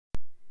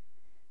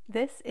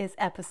This is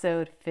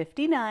episode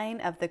 59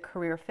 of the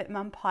Career Fit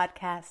Mom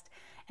podcast,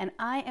 and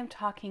I am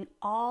talking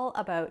all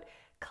about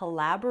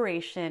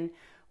collaboration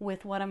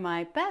with one of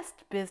my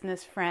best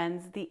business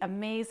friends, the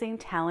amazing,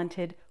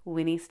 talented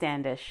Winnie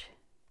Standish.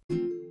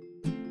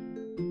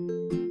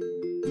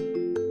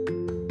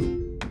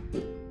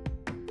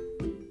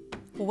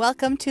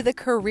 Welcome to the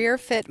Career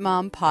Fit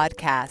Mom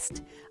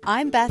podcast.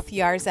 I'm Beth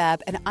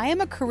Yarzab, and I am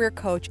a career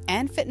coach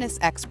and fitness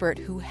expert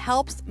who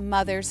helps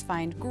mothers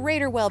find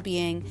greater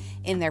well-being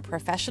in their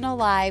professional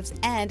lives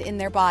and in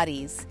their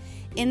bodies.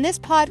 In this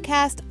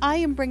podcast, I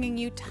am bringing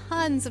you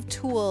tons of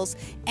tools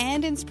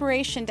and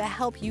inspiration to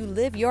help you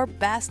live your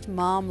best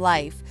mom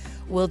life.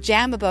 We'll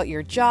jam about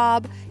your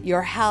job,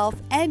 your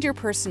health, and your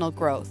personal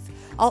growth.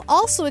 I'll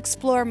also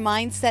explore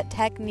mindset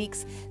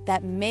techniques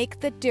that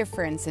make the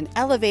difference in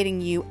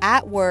elevating you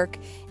at work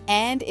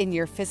and in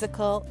your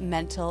physical,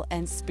 mental,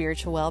 and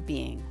spiritual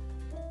well-being.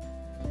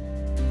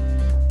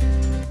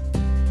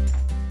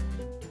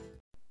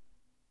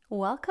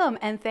 Welcome,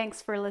 and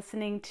thanks for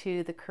listening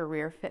to the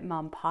Career Fit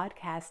Mom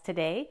podcast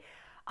today.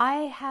 I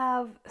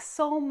have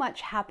so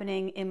much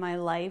happening in my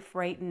life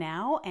right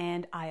now,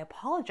 and I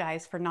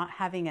apologize for not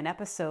having an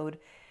episode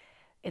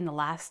in the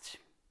last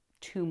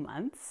 2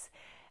 months.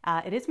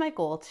 It is my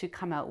goal to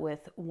come out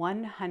with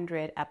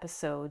 100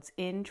 episodes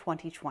in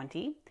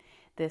 2020.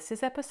 This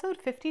is episode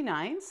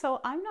 59,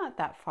 so I'm not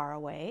that far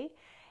away.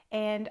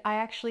 And I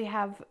actually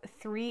have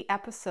 3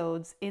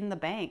 episodes in the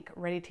bank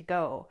ready to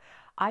go.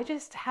 I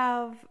just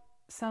have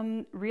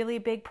some really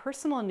big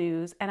personal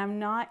news, and I'm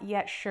not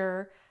yet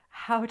sure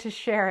how to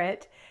share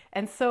it.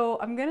 And so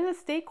I'm going to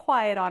stay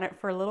quiet on it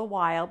for a little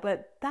while,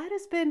 but that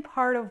has been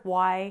part of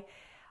why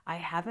I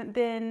haven't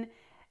been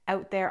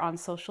out there on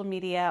social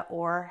media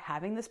or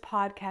having this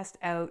podcast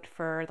out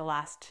for the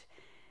last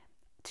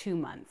 2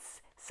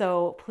 months.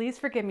 So please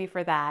forgive me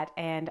for that.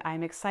 And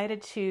I'm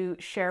excited to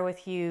share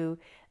with you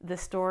the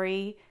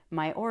story,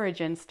 my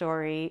origin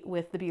story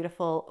with the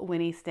beautiful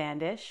Winnie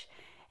Standish.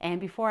 And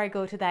before I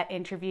go to that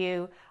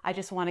interview, I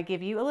just want to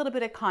give you a little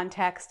bit of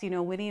context. You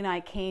know, Winnie and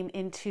I came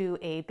into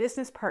a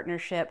business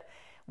partnership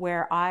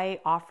where I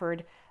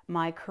offered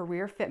my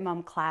Career Fit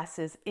Mom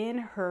classes in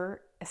her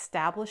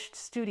established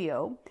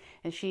studio,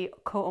 and she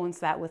co-owns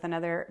that with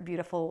another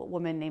beautiful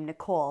woman named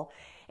Nicole.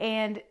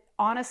 And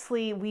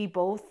honestly, we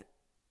both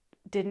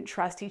didn't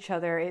trust each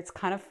other. It's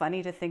kind of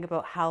funny to think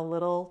about how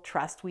little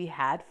trust we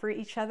had for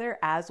each other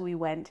as we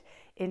went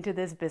into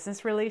this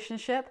business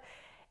relationship.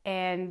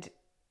 And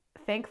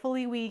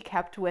thankfully, we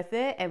kept with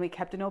it, and we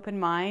kept an open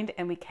mind,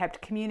 and we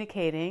kept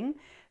communicating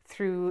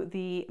through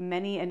the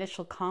many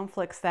initial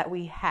conflicts that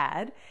we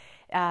had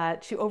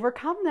to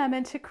overcome them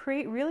and to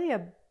create really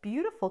a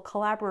beautiful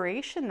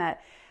collaboration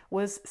that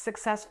was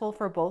successful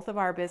for both of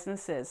our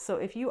businesses. So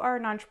if you are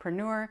an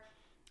entrepreneur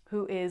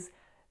who is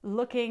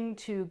looking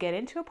to get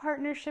into a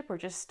partnership or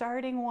just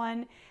starting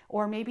one,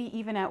 or maybe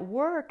even at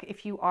work,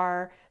 if you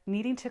are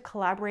needing to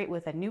collaborate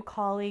with a new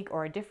colleague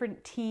or a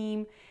different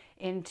team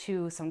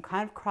into some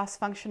kind of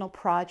cross-functional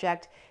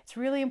project, it's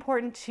really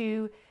important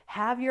to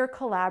have your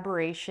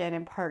collaboration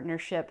and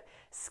partnership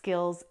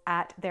skills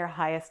at their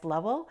highest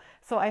level.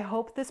 So I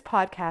hope this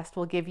podcast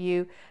will give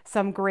you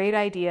some great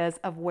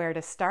ideas of where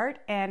to start.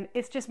 And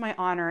it's just my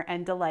honor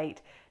and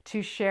delight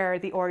to share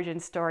the origin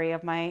story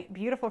of my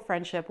beautiful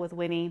friendship with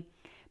Winnie,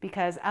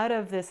 because out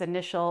of this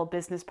initial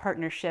business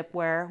partnership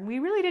where we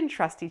really didn't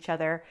trust each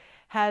other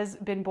has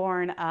been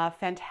born a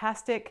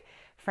fantastic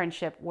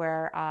friendship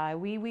where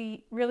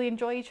we really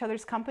enjoy each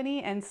other's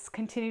company and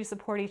continue to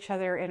support each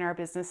other in our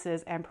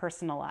businesses and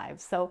personal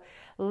lives. So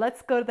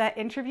let's go to that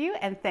interview,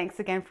 and thanks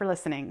again for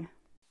listening.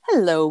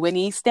 Hello,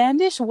 Winnie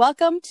Standish.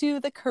 Welcome to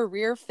the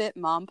Career Fit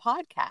Mom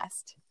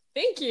podcast.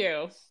 Thank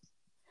you.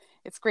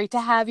 It's great to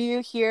have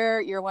you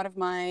here. You're one of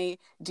my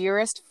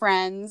dearest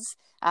friends,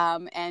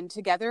 and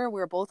together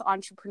we're both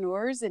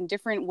entrepreneurs in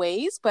different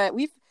ways, but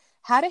we've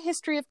had a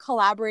history of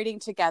collaborating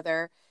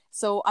together.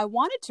 So I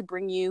wanted to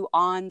bring you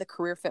on the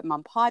Career Fit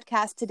Mom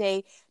podcast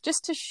today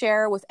just to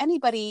share with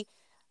anybody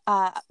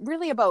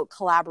really about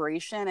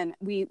collaboration. And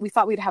we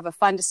thought we'd have a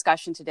fun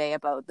discussion today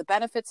about the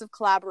benefits of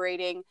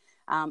collaborating,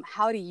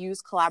 how to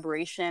use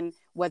collaboration,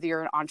 whether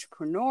you're an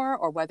entrepreneur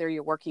or whether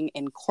you're working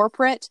in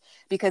corporate,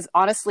 because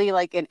honestly,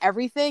 like in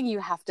everything, you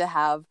have to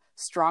have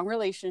strong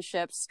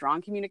relationships,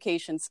 strong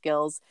communication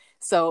skills.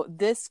 So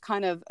this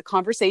kind of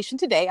conversation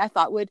today, I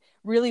thought would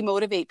really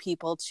motivate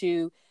people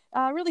to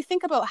really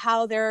think about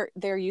how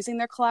they're using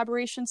their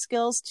collaboration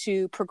skills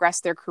to progress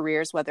their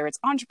careers, whether it's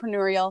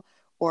entrepreneurial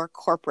or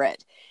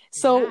corporate.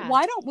 So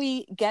why don't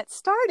we get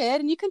started,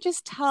 and you can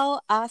just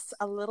tell us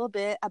a little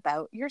bit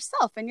about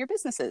yourself and your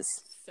businesses.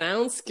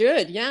 Sounds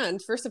good. Yeah.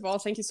 And first of all,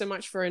 thank you so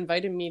much for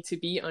inviting me to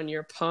be on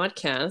your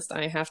podcast.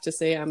 I have to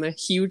say I'm a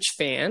huge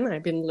fan.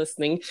 I've been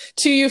listening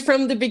to you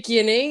from the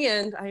beginning,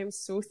 and I am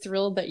so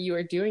thrilled that you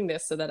are doing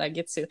this so that I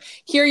get to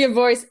hear your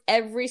voice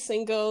every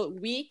single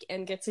week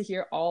and get to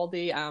hear all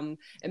the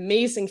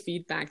amazing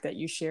feedback that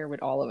you share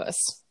with all of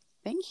us.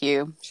 Thank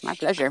you. My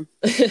pleasure.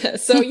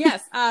 So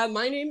yes,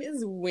 my name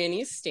is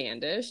Winnie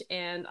Standish,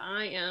 and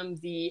I am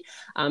the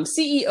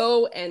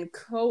CEO and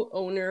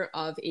co-owner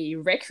of a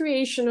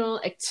recreational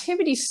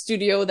activity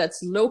studio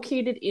that's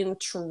located in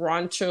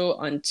Toronto,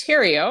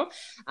 Ontario.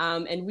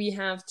 And we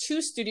have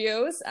two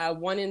studios,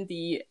 one in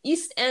the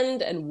East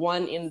End and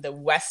one in the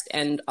West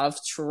End of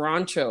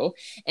Toronto.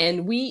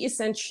 And we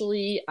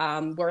essentially,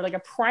 we're like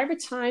a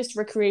privatized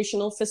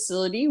recreational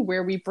facility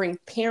where we bring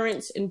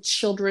parents and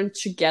children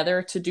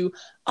together to do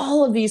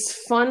all of these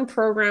fun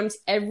programs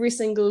every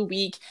single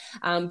week.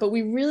 But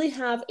we really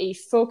have a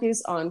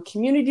focus on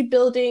community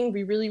building.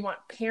 We really want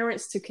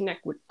parents to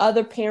connect with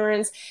other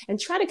parents and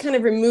try to kind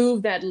of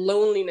remove that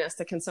loneliness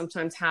that can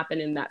sometimes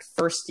happen in that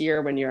first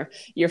year when you're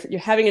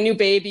having a new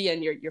baby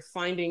and you're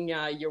finding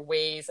your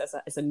ways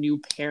as a new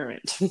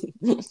parent.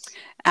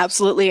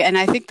 Absolutely. And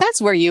I think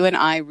that's where you and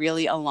I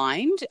really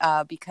aligned,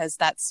 because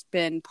that's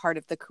been part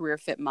of the Career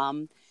Fit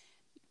Mom,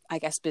 I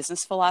guess,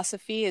 business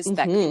philosophy, is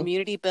that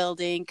community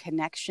building,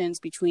 connections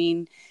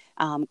between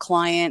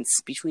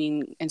clients,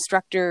 between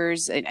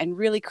instructors, and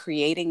really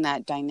creating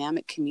that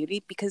dynamic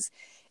community, because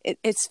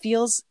it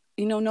feels,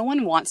 no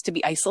one wants to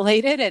be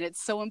isolated, and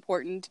it's so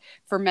important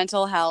for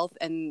mental health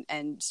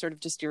and sort of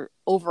just your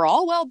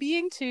overall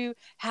well-being to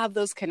have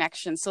those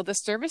connections. So the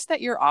service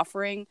that you're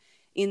offering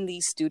in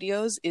these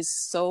studios is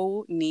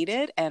so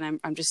needed, and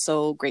I'm just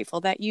so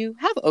grateful that you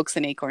have Oaks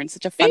and Acorns,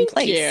 such a fun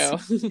place.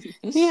 Thank you.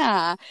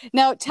 Yeah.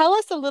 Now tell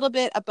us a little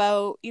bit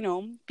about,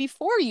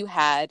 before you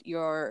had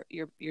your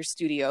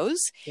studios.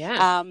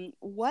 Yeah.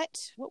 What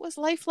was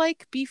life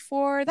like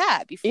before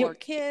that, before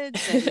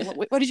kids, and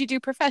what did you do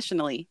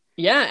professionally?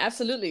 Yeah,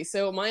 absolutely.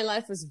 So my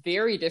life was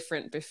very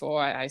different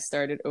before I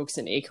started Oaks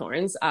and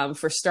Acorns.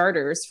 For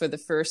starters, for the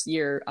first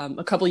year,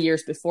 a couple of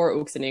years before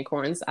Oaks and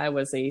Acorns, I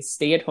was a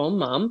stay-at-home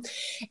mom,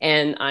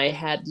 and I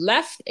had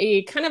left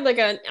a kind of like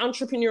an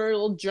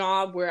entrepreneurial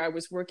job where I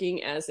was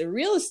working as a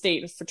real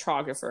estate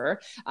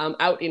photographer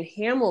out in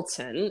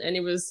Hamilton, and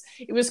it was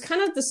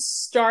kind of the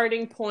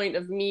starting point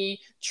of me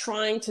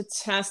trying to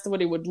test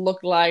what it would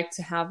look like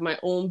to have my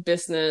own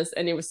business,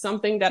 and it was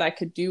something that I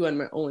could do on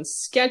my own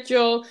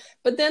schedule.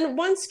 But then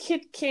once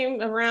kid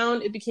came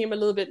around, it became a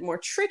little bit more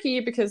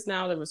tricky because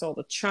now there was all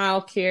the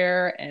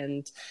childcare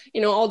and,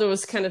 all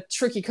those kind of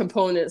tricky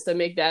components that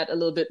make that a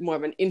little bit more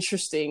of an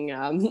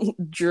interesting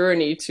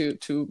journey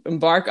to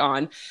embark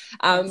on.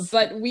 Yes.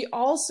 But we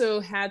also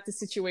had the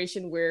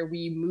situation where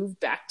we moved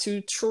back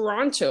to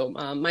Toronto.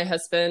 My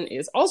husband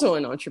is also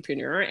an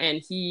entrepreneur,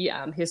 and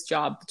his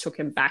job took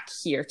him back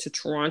here to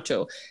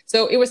Toronto.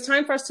 So it was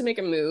time for us to make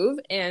a move.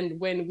 And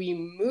when we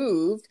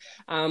moved,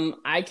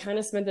 I kind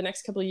of spent the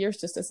next couple of years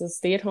just as a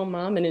stay-at-home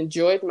mom and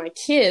enjoyed my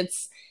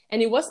kids.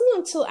 And it wasn't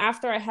until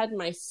after I had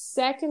my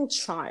second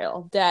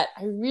child that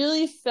I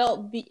really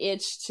felt the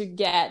itch to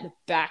get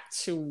back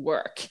to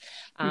work.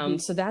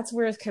 So that's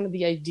where kind of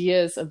the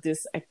ideas of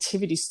this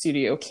activity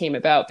studio came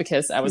about,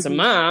 because I was a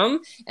mom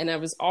and I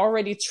was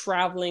already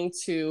traveling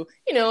to,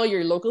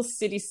 your local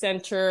city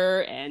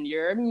center and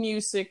your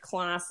music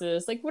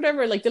classes, like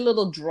whatever, like the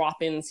little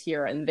drop-ins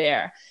here and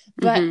there.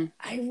 But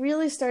I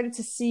really started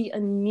to see a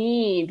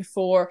need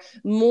for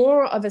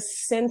more of a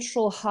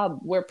central hub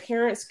where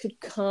parents could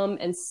come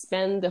and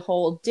spend the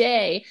whole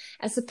day,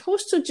 as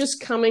opposed to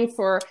just coming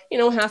for,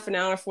 half an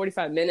hour,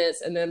 45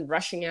 minutes, and then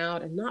rushing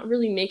out and not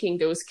really making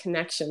those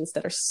connections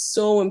that are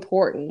so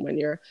important when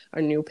you're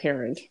a new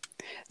parent.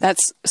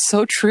 That's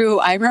so true.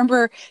 I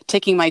remember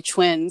taking my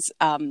twins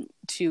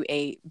to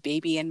a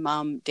baby and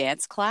mom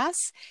dance class,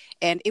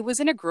 and it was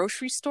in a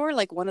grocery store,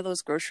 like one of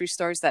those grocery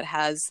stores that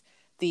has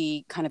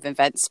the kind of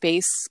event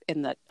space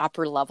in the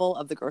upper level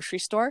of the grocery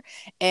store.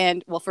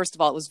 And well, first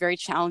of all, it was very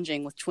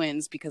challenging with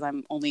twins because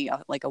I'm only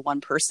like a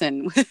one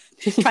person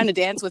trying to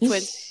dance with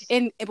twins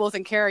in both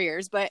in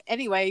carriers. But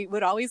anyway,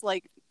 would always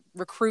like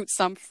recruit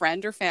some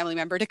friend or family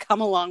member to come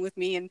along with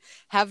me and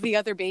have the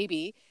other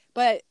baby.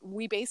 But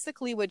we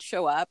basically would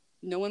show up.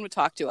 No one would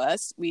talk to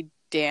us. We'd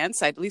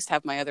dance. I'd at least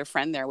have my other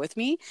friend there with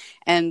me.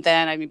 And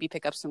then I'd maybe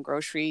pick up some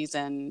groceries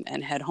and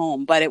head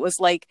home. But it was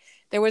like,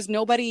 there was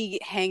nobody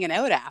hanging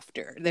out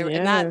after there.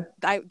 And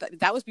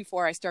that was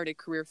before I started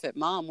Career Fit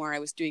Mom, where I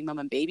was doing mom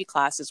and baby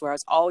classes, where I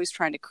was always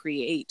trying to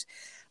create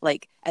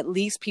like at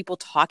least people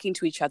talking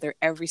to each other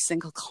every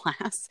single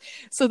class.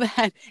 So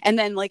that, and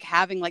then like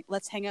having like,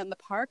 let's hang out in the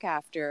park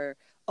after.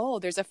 Oh,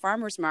 there's a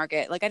farmer's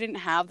market. Like I didn't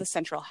have the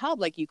central hub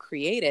like you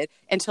created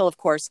until, of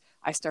course,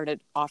 I started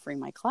offering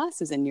my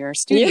classes in your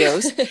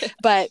studios. Yeah.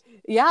 But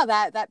yeah,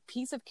 that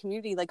piece of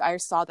community, like I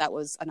saw that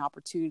was an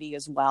opportunity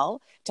as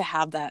well to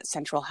have that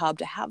central hub,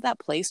 to have that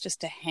place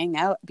just to hang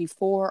out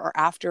before or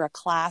after a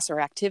class or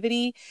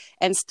activity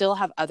and still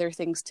have other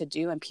things to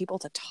do and people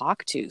to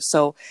talk to.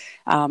 So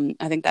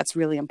I think that's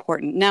really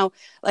important. Now,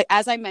 like,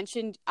 as I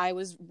mentioned, I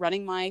was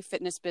running my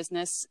fitness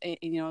business,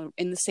 in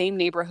the same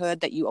neighborhood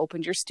that you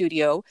opened your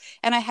studio.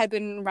 And I had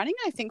been running,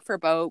 I think, for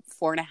about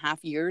 4.5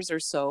 years or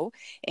so,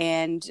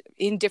 and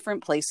in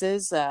different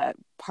places,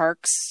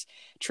 parks,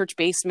 church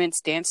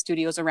basements, dance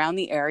studios around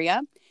the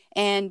area.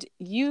 And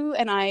you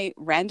and I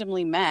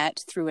randomly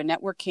met through a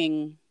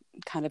networking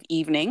kind of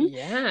evening.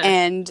 Yeah.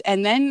 And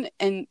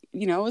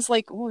you know, it was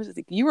like, what was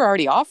it? You were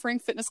already offering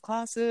fitness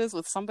classes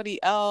with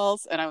somebody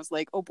else. And I was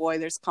like, oh boy,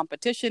 there's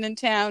competition in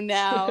town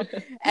now.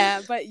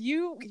 But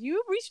you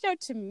reached out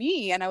to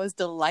me, and I was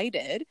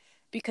delighted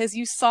because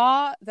you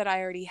saw that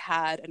I already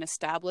had an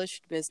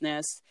established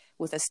business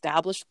with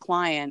established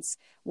clients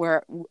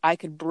where I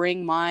could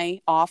bring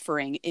my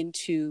offering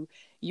into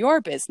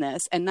your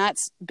business. And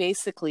that's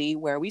basically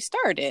where we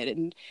started.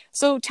 And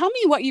so tell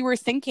me what you were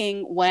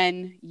thinking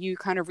when you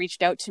kind of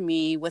reached out to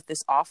me with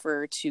this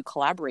offer to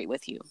collaborate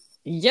with you.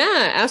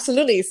 Yeah,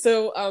 absolutely.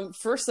 So,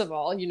 first of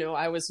all,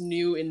 I was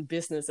new in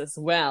business as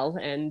well.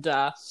 And,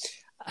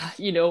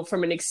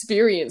 from an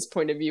experience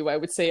point of view, I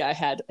would say I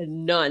had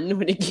none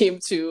when it came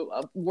to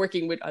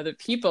working with other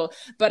people.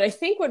 But I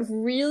think what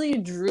really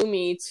drew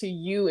me to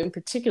you in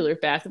particular,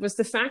 Beth, was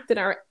the fact that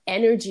our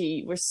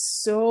energy was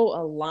so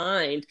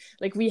aligned.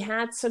 Like we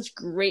had such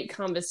great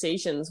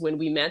conversations when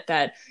we met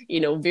that,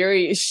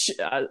 very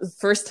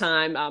first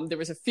time. There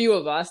was a few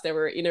of us that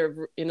were in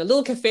a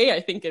little cafe,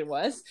 I think it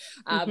was,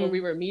 where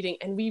we were meeting,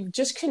 and we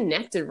just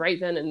connected right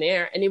then and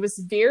there. And it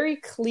was very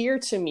clear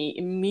to me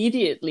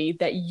immediately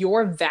that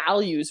your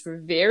values were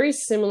very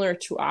similar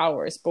to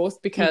ours,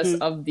 both because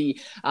of the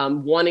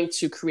wanting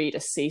to create a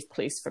safe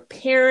place for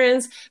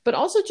parents, but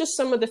also just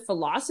some of the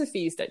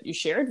philosophies that you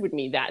shared with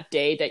me that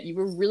day, that you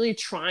were really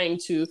trying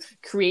to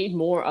create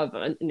more of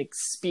an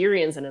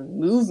experience and a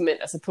movement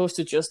as opposed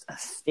to just a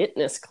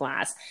fitness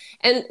class.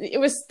 And it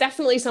was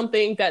definitely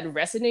something that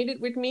resonated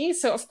with me.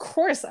 So of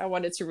course I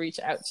wanted to reach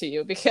out to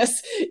you because,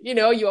 you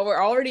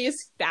were already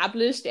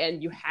established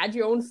and you had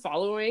your own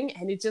following,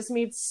 and it just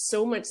made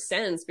so much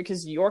sense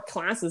because your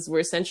classes were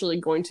essentially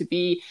going to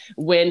be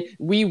when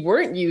we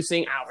weren't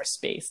using our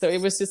space. So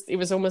it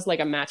was almost like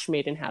a match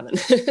made in heaven.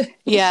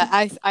 Yeah,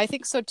 I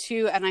think so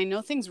too. And I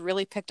know things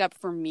really picked up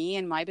for me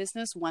in my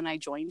business when I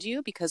joined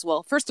you because,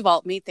 well, first of all,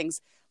 it made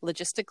things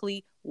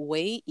logistically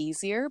way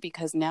easier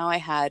because now I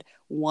had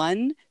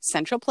one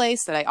central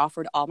place that I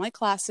offered all my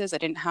classes. I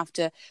didn't have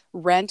to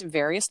rent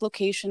various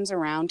locations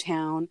around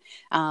town.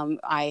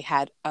 I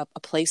had a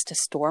place to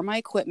store my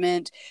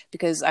equipment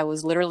because I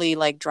was literally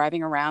like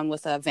driving around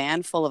with a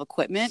van full of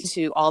equipment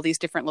to all these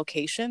different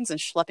locations and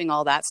schlepping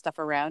all that stuff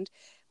around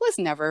was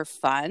never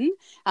fun.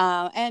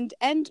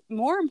 And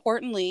more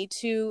importantly,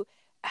 to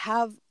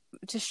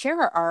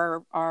share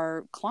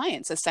our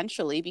clients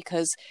essentially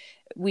because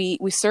we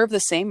serve the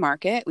same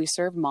market. We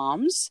serve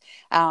moms.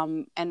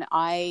 And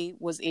I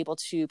was able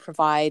to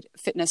provide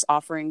fitness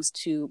offerings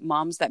to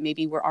moms that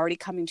maybe were already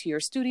coming to your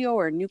studio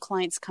or new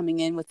clients coming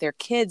in with their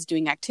kids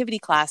doing activity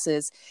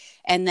classes.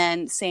 And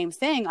then same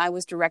thing, I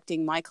was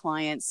directing my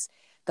clients,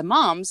 the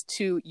moms,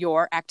 to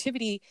your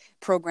activity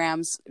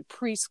programs,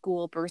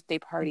 preschool, birthday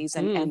parties,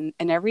 and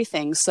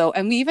everything. So,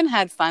 and we even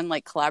had fun,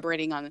 like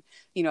collaborating on,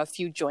 a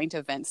few joint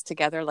events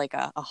together, like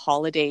a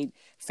holiday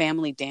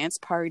family dance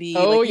party.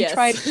 Oh, like we yes.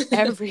 tried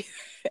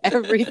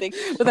everything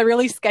with a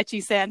really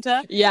sketchy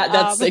Santa. Yeah,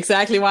 that's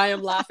exactly why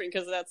I'm laughing,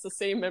 because that's the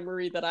same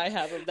memory that I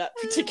have of that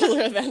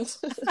particular event.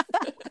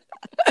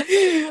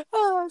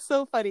 Oh,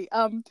 so funny.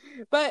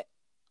 But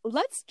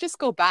let's just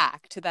go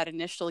back to that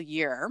initial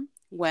year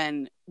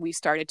when we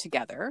started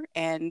together,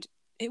 and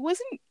it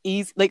wasn't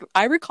easy. Like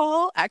I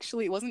recall,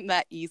 actually, it wasn't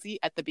that easy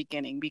at the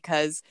beginning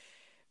because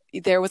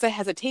there was a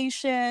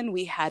hesitation.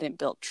 We hadn't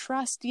built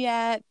trust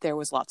yet. There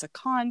was lots of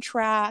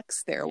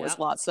contracts. There was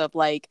lots of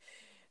like,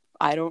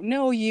 I don't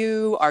know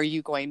you. Are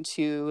you going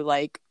to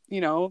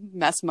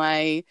mess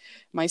my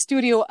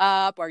studio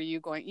up? Are you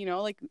going,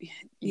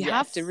 you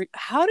have to,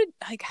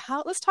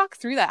 let's talk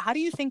through that. How do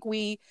you think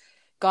we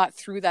got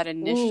through that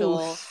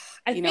initial,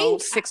 I think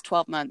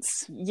 6-12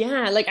 months?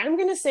 Yeah, like I'm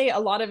gonna say a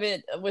lot of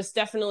it was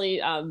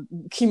definitely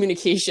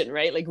communication,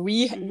 right? Like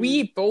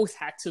we both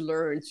had to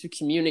learn to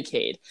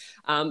communicate.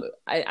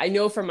 I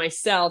know for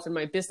myself and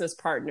my business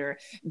partner,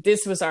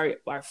 this was our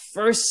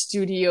first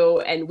studio,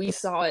 and we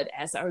saw it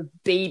as our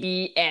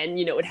baby, and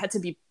it had to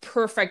be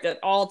perfect at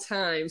all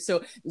times.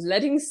 So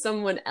letting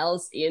someone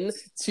else in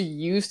to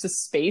use the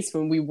space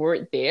when we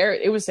weren't there,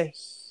 it was a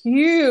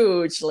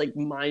huge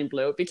mind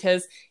blow,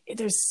 because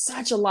there's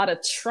such a lot of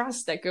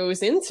trust that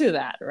goes into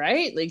that,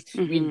 right? Like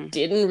we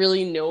didn't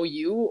really know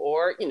you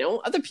or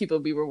other people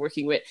we were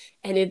working with,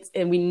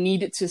 and we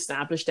needed to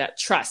establish that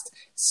trust.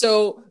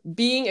 So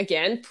being,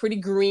 again, pretty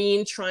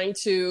green, trying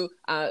to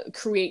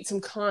create some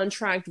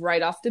contract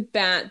right off the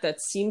bat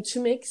that seemed to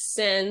make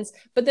sense,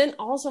 but then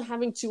also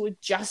having to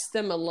adjust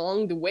them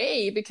along the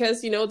way,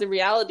 because the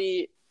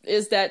reality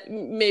is that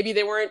maybe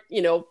they weren't,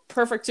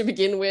 perfect to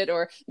begin with,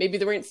 or maybe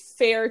they weren't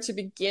fair to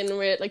begin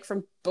with, like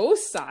from both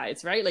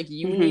sides, right? Like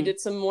you needed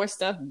some more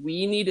stuff,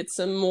 we needed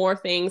some more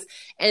things,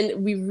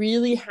 and we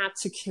really had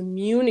to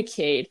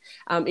communicate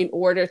in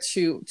order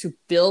to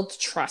build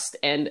trust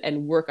and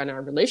work on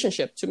our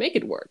relationship to make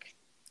it work.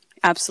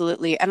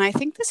 Absolutely. And I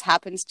think this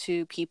happens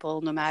to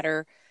people no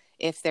matter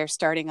if they're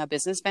starting a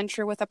business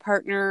venture with a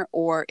partner,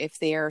 or if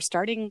they're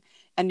starting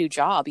a new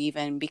job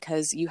even,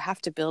 because you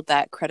have to build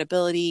that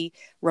credibility,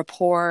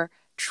 rapport,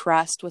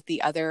 trust with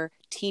the other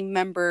team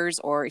members,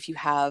 or if you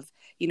have,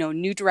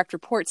 new direct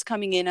reports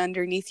coming in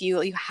underneath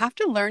you, you have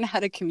to learn how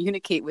to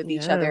communicate with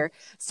each Yeah. other.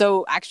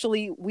 So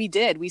actually we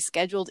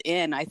scheduled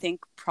in, I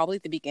think probably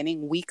at the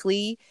beginning,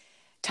 weekly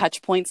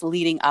touch points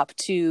leading up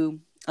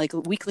to, like,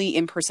 weekly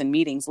in-person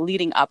meetings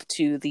leading up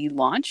to the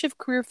launch of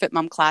Career Fit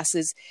Mom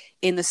classes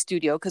in the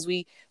studio, because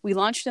we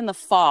launched in the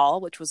fall,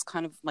 which was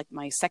kind of like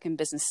my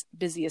second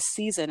busiest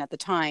season at the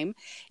time,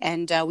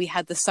 and we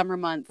had the summer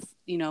months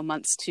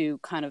to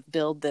kind of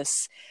build this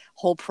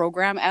whole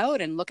program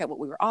out and look at what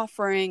we were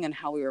offering and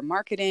how we were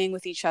marketing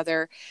with each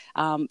other.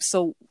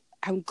 So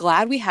I'm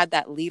glad we had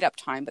that lead up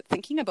time, but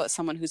thinking about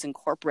someone who's in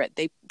corporate,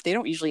 they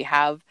don't usually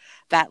have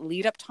that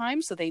lead up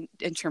time. So they,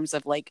 in terms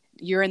of like,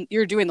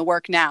 you're doing the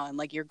work now and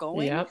like you're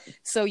going. Yep.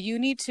 So you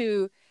need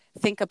to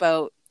think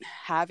about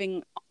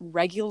having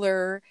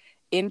regular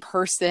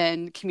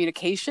in-person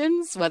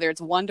communications, whether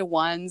it's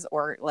one-to-ones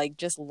or like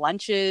just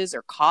lunches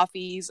or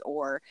coffees,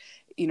 or,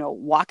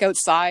 walk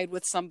outside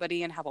with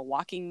somebody and have a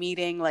walking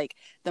meeting. Like,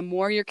 the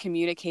more you're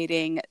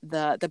communicating,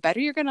 the better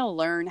you're going to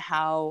learn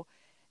how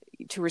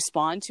to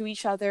respond to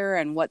each other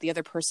and what the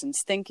other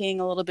person's thinking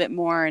a little bit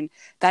more. And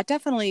that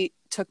definitely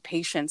took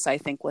patience, I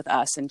think, with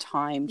us, and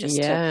time,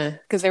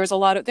 because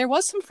there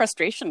was some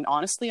frustration,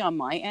 honestly, on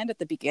my end at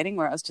the beginning,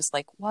 where I was just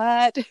like,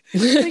 what?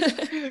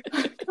 Like,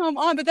 come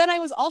on. But then I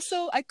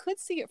could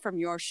see it from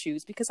your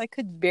shoes, because I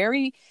could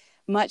very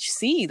much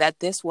see that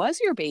this was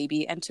your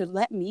baby, and to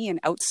let me, an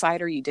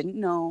outsider you didn't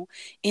know,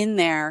 in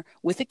there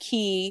with a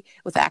key,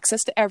 with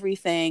access to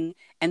everything.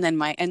 And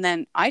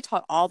then I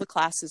taught all the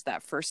classes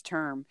that first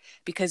term,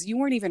 because you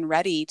weren't even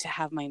ready to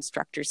have my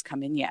instructors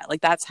come in yet.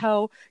 Like, that's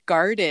how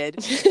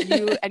guarded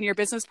you and your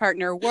business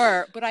partner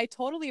were. But I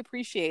totally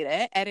appreciate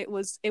it. And it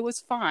was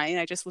fine.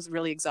 I just was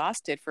really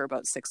exhausted for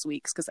about 6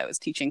 weeks, because I was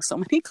teaching so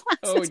many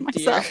classes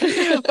myself.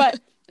 But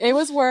it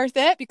was worth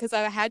it, because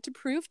I had to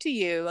prove to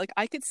you, like,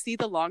 I could see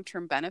the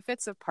long-term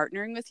benefits of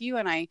partnering with you.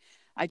 And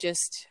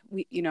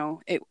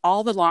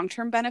all the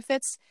long-term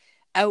benefits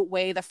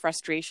outweigh the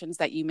frustrations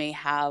that you may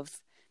have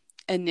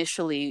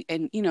initially.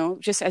 And,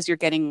 just as you're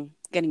getting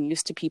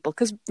used to people,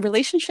 because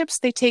relationships,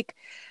 they take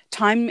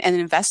time and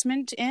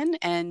investment in.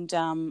 And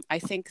I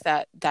think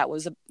that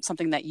was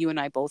something that you and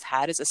I both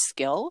had as a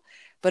skill,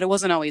 but it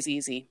wasn't always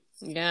easy.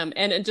 Yeah.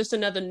 And just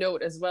another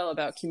note as well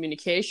about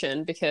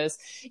communication, because,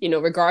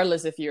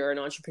 regardless if you're an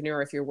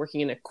entrepreneur, if you're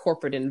working in a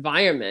corporate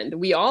environment,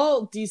 we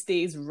all these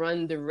days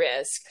run the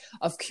risk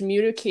of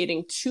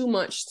communicating too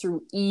much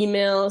through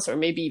emails or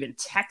maybe even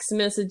text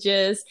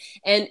messages.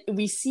 And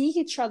we see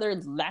each other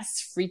less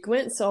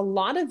frequent. So a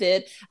lot of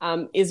it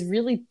is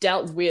really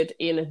dealt with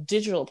in a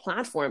digital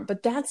platform.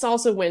 But that's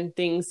also when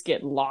things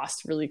get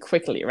lost really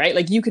quickly, right?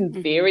 Like, you can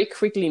very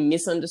quickly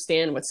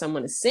misunderstand what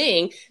someone is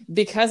saying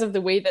because of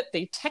the way that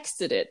they text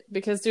it,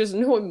 because there's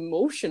no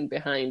emotion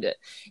behind it.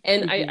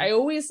 And I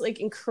always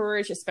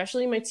encourage,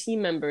 especially my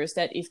team members,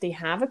 that if they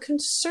have a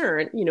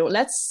concern,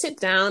 let's sit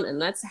down and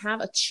let's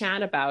have a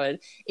chat about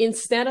it,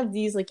 instead of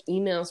these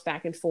emails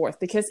back and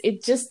forth, because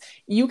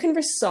you can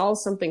resolve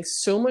something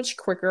so much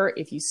quicker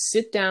if you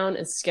sit down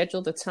and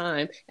schedule the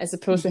time, as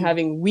opposed to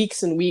having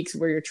weeks and weeks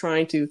where you're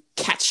trying to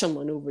catch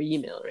someone over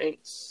email, right?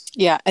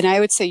 Yeah. And I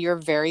would say you're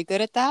very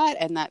good at that.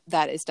 And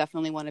that is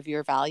definitely one of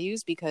your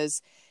values,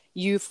 because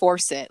you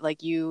force it.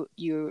 Like, you,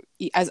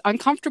 as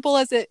uncomfortable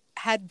as it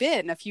had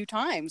been a few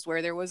times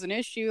where there was an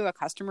issue, a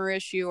customer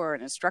issue or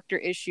an instructor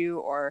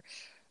issue or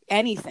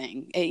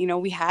anything,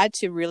 we had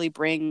to really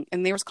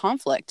and there was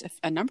conflict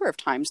a number of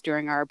times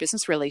during our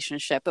business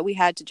relationship, but we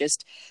had to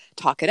just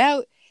talk it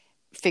out,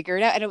 figure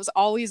it out. And it was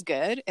always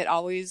good. I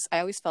always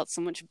felt so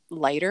much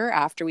lighter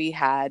after we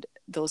had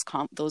those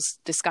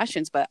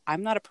discussions, but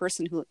I'm not a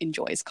person who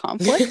enjoys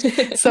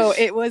conflict. So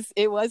it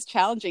was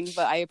challenging,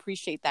 but I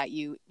appreciate that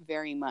you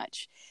very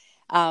much.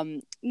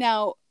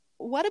 Now,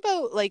 what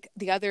about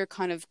the other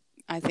kind of,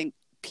 I think,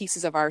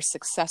 pieces of our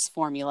success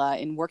formula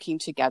in working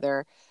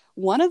together?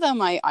 One of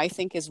them I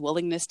think is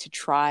willingness to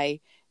try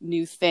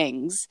new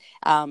things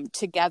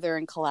together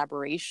in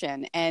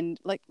collaboration. And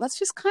let's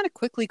just kind of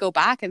quickly go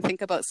back and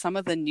think about some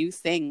of the new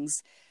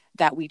things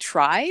that we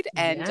tried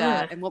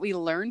and what we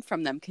learned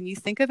from them. Can you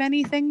think of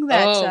anything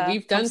that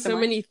we've done so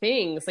many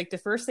things? Like, the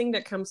first thing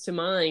that comes to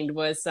mind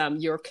was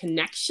your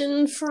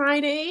Connection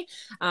Friday,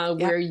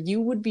 where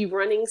you would be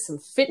running some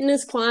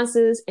fitness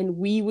classes and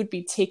we would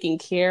be taking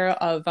care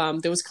of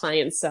those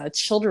clients'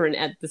 children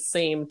at the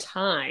same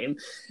time.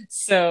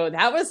 So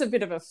that was a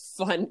bit of a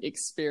fun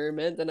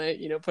experiment, and I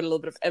put a little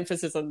bit of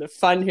emphasis on the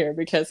fun here,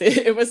 because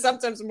it was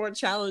sometimes more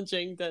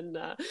challenging than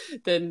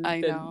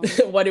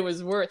what it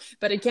was worth.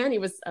 But again,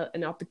 it was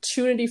an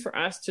opportunity for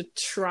us to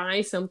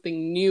try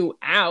something new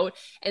out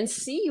and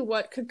see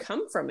what could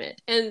come from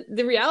it. And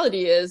the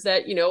reality is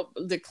that, you know,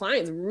 the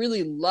clients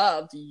really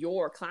loved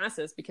your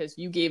classes because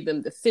you gave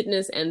them the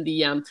fitness and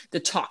the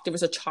talk. There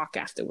was a talk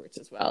afterwards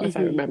as well, if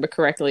I remember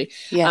correctly.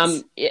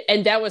 Yes.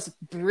 And that was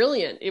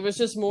brilliant. It was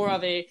just more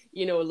of a,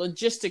 you know,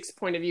 logistics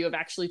point of view of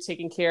actually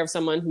taking care of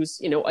someone who's,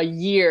 you know, a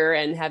year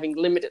and having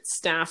limited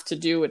staff to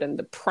do it, and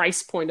the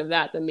price point of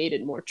that made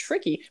it more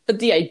tricky. But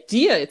the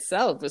idea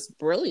itself was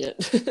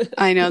brilliant.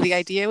 I know, the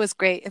idea was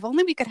great. If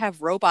only we could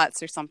have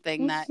robots or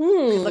something that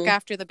could look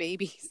after the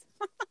babies.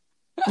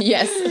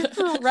 Yes.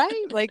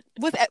 Right? Like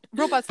with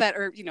robots that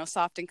are, you know,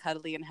 soft and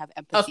cuddly and have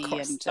empathy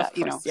and,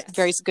 you know, yes.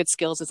 very good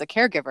skills as a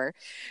caregiver.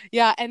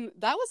 Yeah. And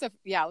that was it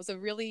was a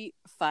really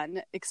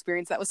fun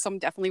experience. That was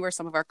definitely where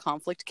some of our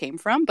conflict came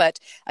from. But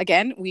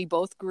again, we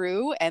both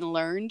grew and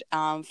learned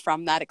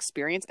from that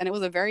experience. And it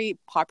was a very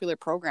popular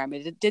program.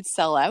 It did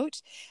sell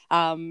out.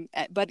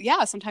 But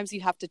yeah, sometimes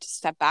you have to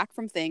step back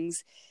from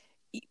things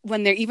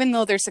when even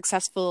though they're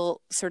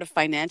successful sort of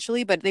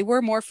financially, but they were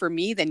more for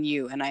me than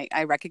you. And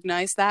I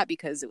recognize that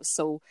because it was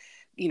so,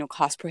 you know,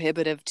 cost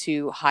prohibitive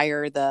to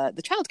hire the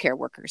childcare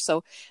workers.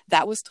 So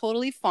that was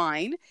totally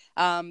fine.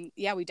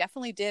 Yeah, we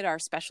definitely did our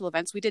special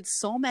events. We did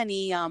so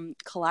many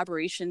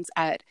collaborations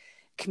at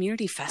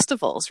community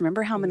festivals.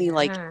 Remember how many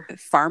like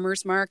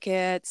farmers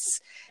markets?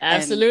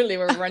 Absolutely.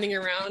 We're running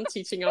around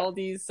teaching all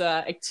these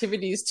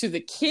activities to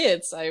the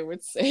kids, I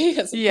would say,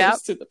 as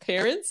opposed to the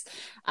parents.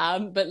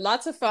 But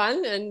lots of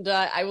fun. And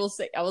I will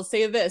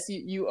say this,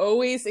 you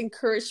always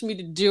encouraged me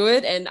to do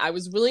it. And I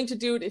was willing to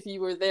do it if you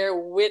were there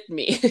with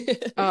me.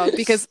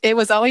 Because it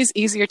was always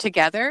easier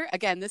together.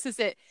 Again, this is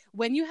it.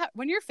 When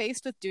you're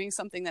faced with doing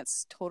something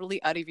that's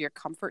totally out of your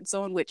comfort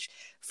zone, which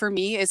for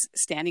me is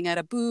standing at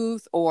a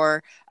booth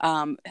or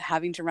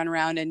having to run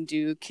around and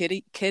do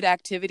kid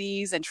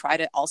activities and try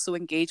to also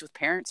engage with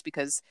parents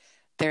because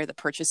they're the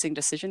purchasing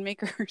decision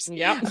makers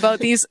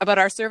about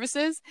our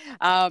services.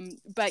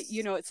 But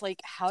you know, it's like,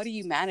 how do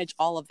you manage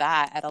all of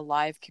that at a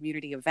live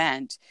community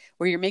event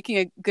where you're making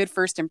a good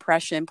first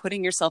impression,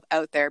 putting yourself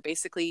out there,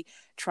 basically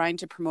trying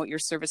to promote your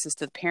services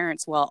to the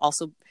parents while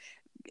also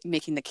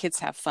making the kids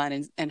have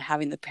fun and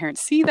having the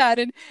parents see that.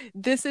 And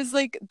this is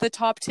like the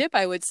top tip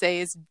I would say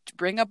is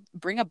bring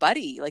a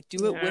buddy, like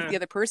do it with the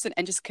other person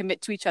and just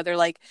commit to each other.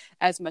 Like,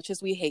 as much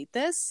as we hate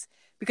this,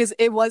 because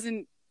it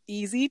wasn't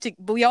easy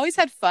but we always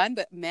had fun,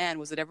 but man,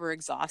 was it ever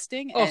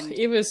exhausting.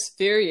 It was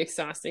very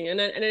exhausting.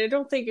 And I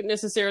don't think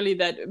necessarily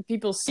that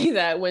people see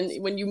that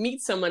when you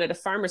meet someone at a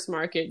farmer's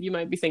market. You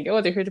might be thinking, oh,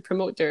 they're here to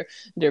promote their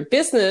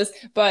business,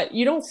 but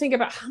you don't think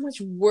about how much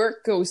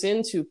work goes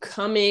into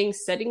coming,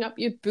 setting up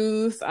your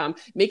booth,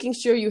 making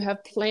sure you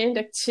have planned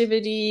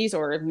activities,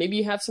 or maybe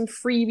you have some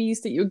freebies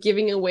that you're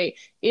giving away.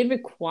 It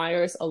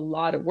requires a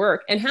lot of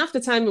work. And half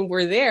the time when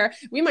we're there,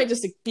 we might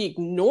just be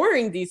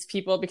ignoring these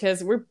people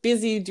because we're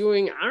busy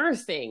doing our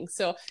thing.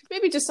 So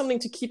maybe just something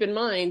to keep in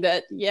mind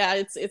that,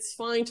 yeah, it's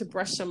fine to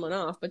brush someone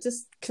off, but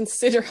just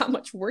consider how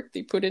much work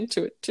they put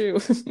into it too.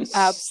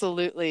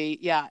 Absolutely.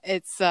 Yeah.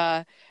 It's,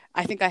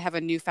 I think I have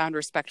a newfound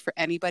respect for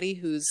anybody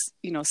who's,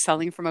 you know,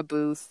 selling from a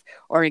booth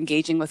or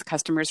engaging with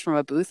customers from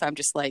a booth. I'm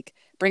just like,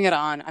 bring it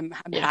on. I'm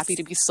happy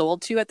to be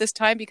sold to at this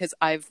time because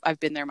I've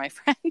been there, my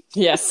friend.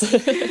 Yes.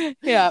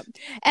 Yeah.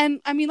 And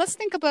I mean, let's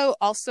think about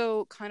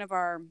also kind of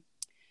our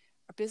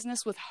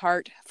business with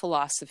heart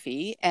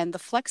philosophy and the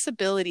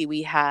flexibility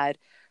we had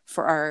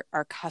for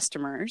our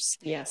customers.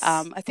 Yes.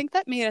 I think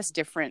that made us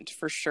different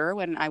for sure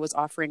when I was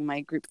offering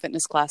my group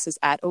fitness classes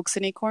at Oaks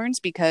and Acorns,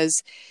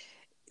 because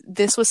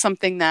this was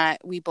something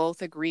that we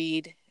both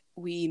agreed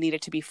we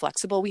needed to be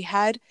flexible. We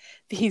had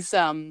these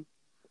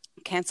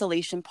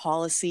cancellation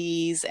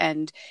policies,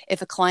 and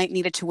if a client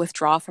needed to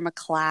withdraw from a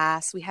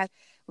class,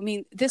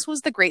 this was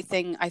the great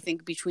thing, I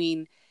think,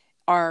 between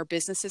our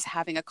businesses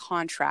having a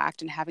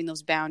contract and having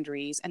those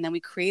boundaries. And then we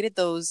created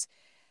those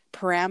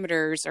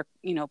parameters or,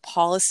 you know,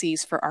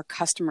 policies for our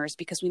customers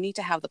because we need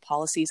to have the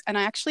policies. And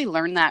I actually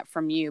learned that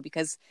from you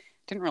because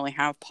I didn't really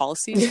have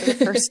policies for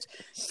the first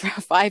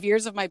 5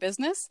 years of my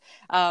business.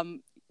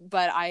 But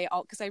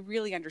because I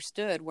really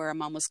understood where a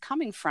mom was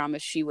coming from.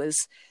 If she was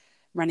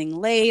running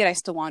late, I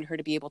still wanted her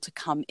to be able to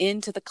come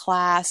into the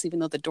class. Even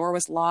though the door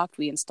was locked,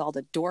 we installed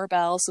a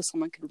doorbell so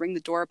someone could ring the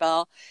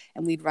doorbell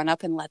and we'd run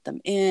up and let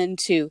them in.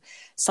 To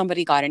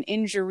somebody got an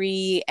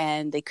injury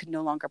and they could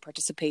no longer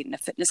participate in a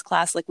fitness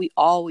class. Like, we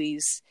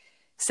always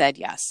said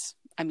yes.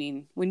 I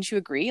mean, wouldn't you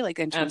agree? Like,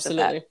 in terms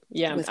Absolutely. of that?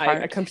 Yeah,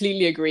 I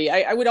completely agree.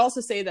 I would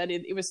also say that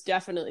it was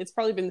definitely, it's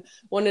probably been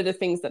one of the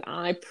things that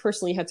I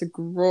personally had to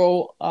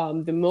grow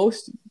the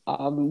most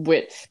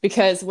with,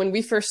 because when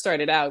we first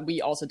started out,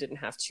 we also didn't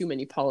have too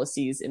many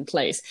policies in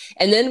place.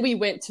 And then we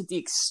went to the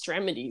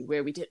extremity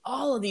where we did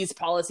all of these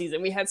policies,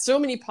 and we had so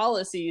many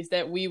policies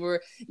that we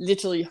were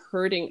literally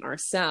hurting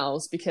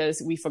ourselves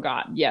because we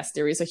forgot, yes,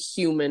 there is a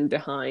human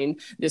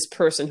behind this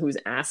person who's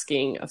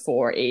asking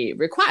for a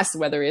request,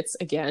 whether it's,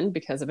 again,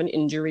 because of an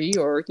injury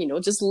or,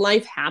 just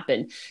life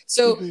happened.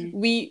 So Mm-hmm.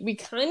 we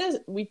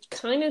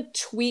kind of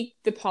tweak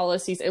the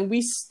policies, and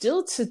we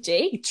still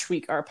today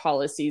tweak our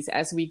policies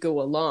as we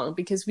go along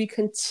because we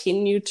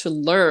continue to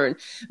learn.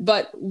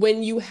 But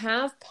when you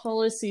have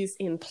policies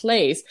in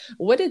place,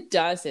 what it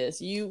does is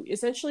you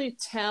essentially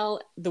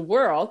tell the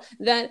world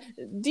that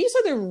these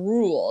are the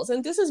rules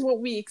and this is what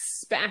we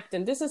expect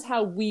and this is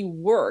how we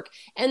work.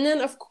 And then,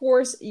 of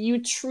course,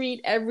 you treat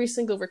every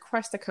single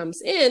request that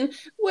comes in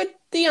with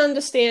the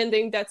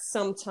understanding that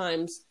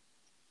sometimes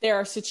there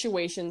are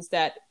situations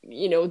that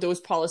those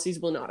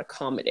policies will not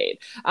accommodate.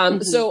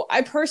 Mm-hmm. So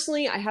I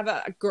have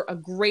a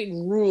great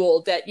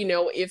rule that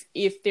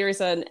if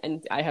there's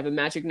and I have a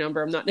magic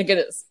number. I'm not going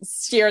to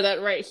share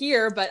that right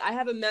here, but I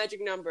have a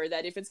magic number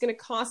that if it's going to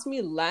cost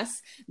me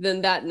less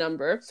than that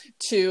number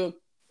to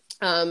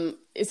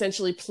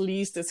essentially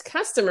please this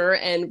customer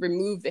and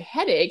remove the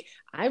headache,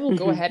 I will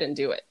go Mm-hmm. ahead and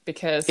do it,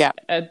 because Yeah.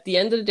 at the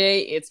end of the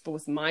day, it's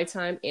both my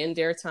time and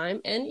their time,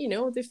 and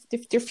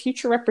their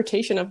future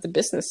reputation of the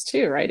business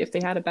too, right? If they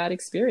had a bad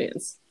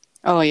experience.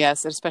 Oh,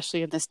 yes,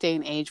 especially in this day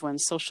and age when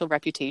social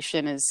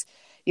reputation is,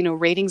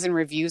 ratings and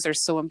reviews are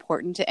so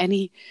important to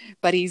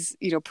anybody's,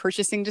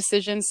 purchasing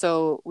decision.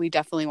 So we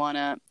definitely want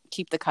to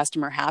keep the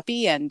customer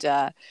happy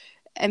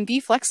and be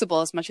flexible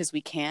as much as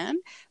we can,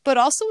 but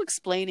also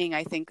explaining.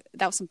 I think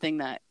that was something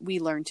that we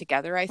learned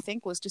together, I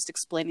think, was just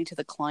explaining to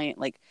the client,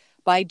 like,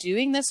 by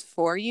doing this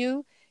for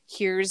you,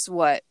 here's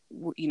what,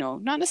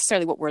 not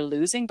necessarily what we're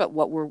losing, but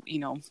what we're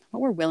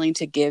willing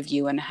to give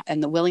you,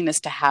 and the willingness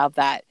to have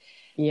that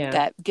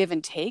Yeah. give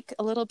and take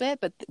a little bit,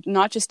 but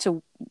not just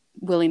to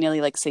willy-nilly,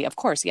 like, say, of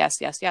course, yes,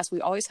 yes, yes. We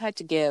always had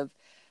to give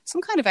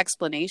some kind of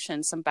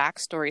explanation, some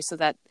backstory, so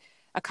that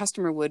a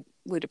customer would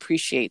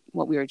appreciate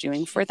what we were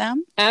doing for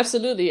them.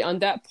 Absolutely. On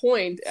that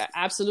point,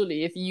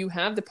 absolutely. If you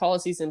have the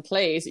policies in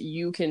place,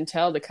 you can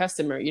tell the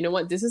customer, you know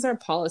what, this is our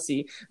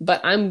policy,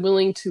 but I'm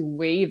willing to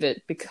waive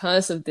it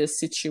because of this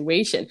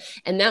situation.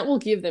 And that will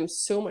give them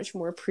so much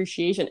more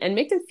appreciation and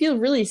make them feel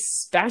really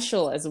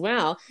special as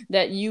well,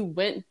 that you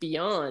went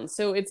beyond.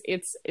 So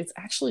it's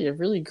actually a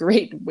really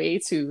great way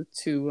to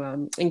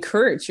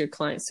encourage your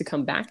clients to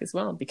come back as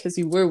well, because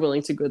you were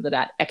willing to go to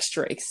that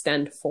extra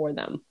extent for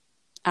them.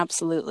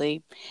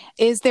 Absolutely.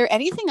 Is there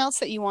anything else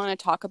that you want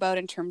to talk about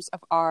in terms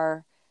of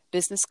our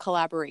business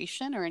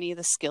collaboration, or any of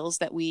the skills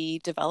that we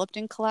developed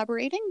in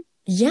collaborating?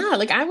 Yeah,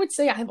 like I would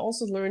say I've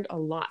also learned a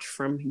lot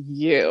from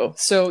you.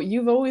 So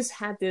you've always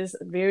had this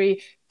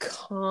very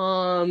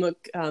calm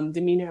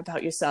demeanor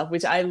about yourself,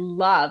 which I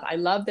love. I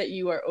love that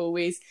you are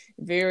always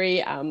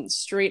very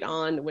straight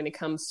on when it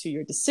comes to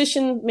your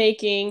decision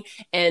making.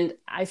 And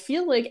I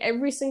feel like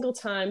every single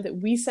time that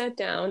we sat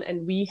down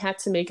and we had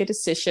to make a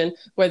decision,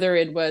 whether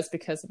it was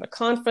because of a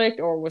conflict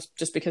or was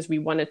just because we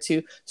wanted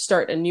to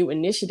start a new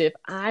initiative,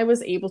 I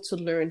was able to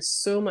learn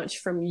so much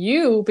from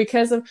you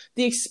because of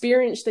the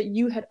experience that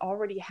you had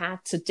already had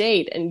to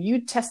date, and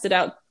you tested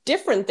out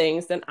different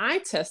things than I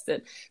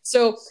tested.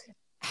 So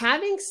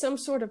having some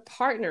sort of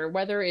partner,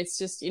 whether it's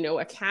just,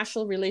 a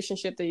casual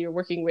relationship that you're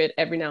working with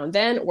every now and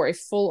then, or a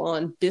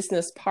full-on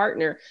business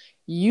partner,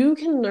 you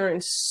can learn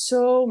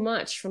so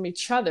much from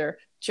each other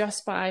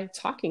just by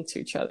talking to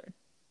each other.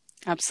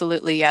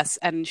 Absolutely, yes.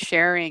 And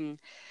sharing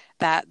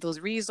those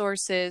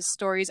resources,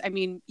 stories. I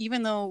mean,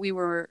 even though we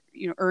were,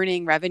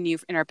 earning revenue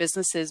in our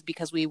businesses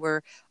because we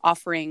were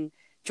offering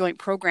joint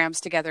programs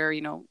together,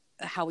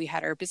 how we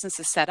had our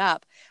businesses set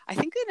up, I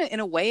think in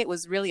a way it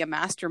was really a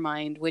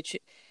mastermind, which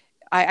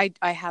I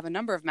have a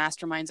number of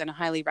masterminds and I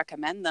highly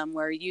recommend them,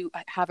 where you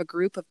have a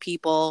group of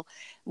people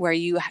where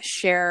you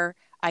share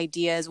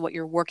ideas, what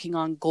you're working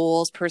on,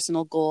 goals,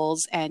 personal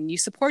goals, and you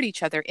support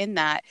each other in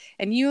that.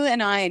 And you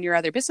and I and your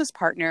other business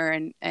partner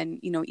and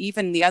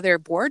even the other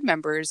board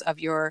members of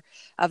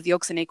the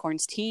Oaks and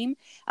Acorns team,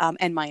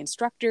 and my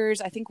instructors,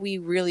 I think we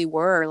really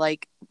were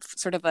like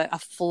sort of a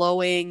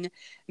flowing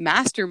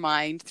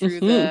mastermind through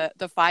the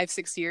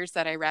 5-6 years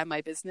that I ran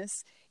my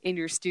business in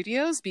your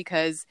studios,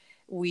 because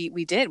we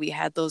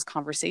had those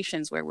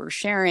conversations where we're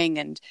sharing,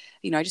 and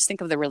I just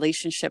think of the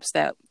relationships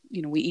that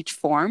we each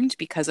formed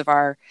because of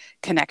our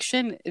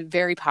connection.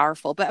 Very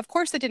powerful. But of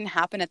course that didn't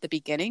happen at the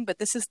beginning, but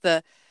this is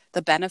the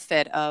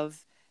benefit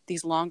of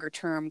these longer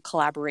term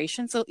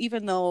collaborations. So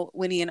even though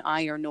Winnie and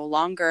I are no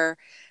longer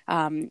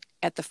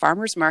at the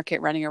farmers market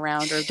running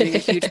around or doing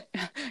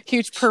a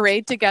huge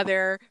parade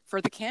together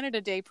for the Canada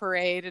Day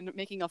parade and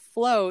making a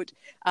float,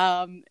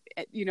 I'm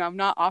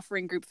not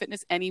offering group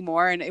fitness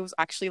anymore. And it was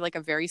actually like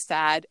a very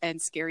sad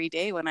and scary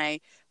day when I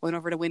went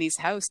over to Winnie's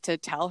house to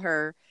tell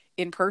her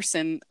in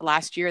person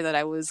last year that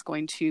I was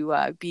going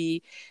to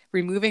be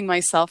removing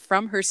myself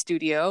from her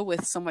studio,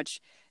 with so much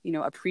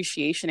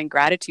appreciation and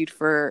gratitude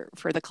for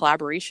the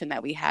collaboration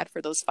that we had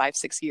for those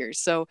 5-6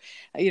 years. So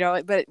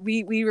but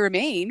we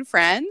remain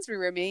friends, we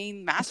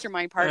remain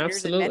mastermind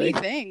partners in many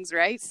things,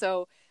 right?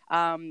 So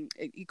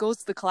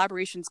the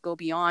collaborations go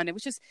beyond. It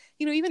was just,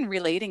 even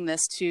relating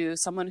this to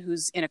someone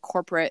who's in a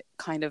corporate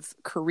kind of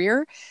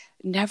career,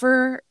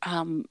 never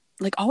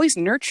always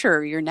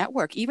nurture your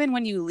network. Even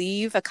when you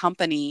leave a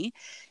company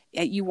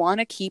you want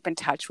to keep in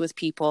touch with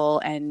people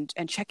and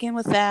check in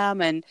with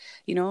them and,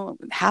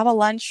 have a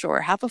lunch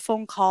or have a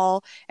phone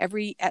call at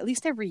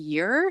least every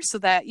year, so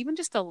that even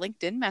just a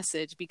LinkedIn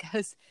message,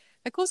 because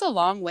that goes a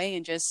long way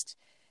in just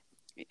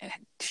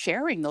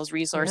sharing those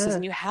resources. Yeah.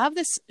 And you have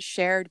this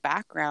shared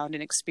background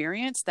and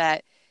experience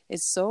that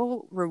is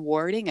so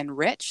rewarding and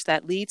rich,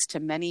 that leads to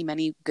many,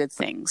 many good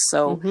things.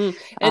 So,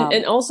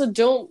 and also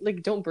don't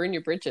burn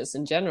your bridges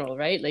in general,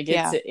 right? Like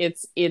yeah.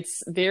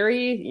 it's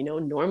very,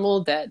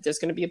 normal that there's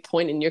going to be a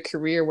point in your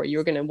career where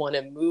you're going to want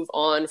to move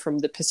on from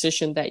the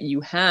position that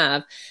you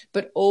have,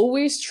 but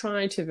always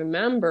try to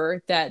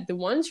remember that the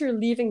ones you're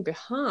leaving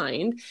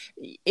behind,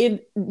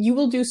 you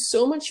will do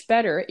so much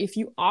better if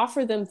you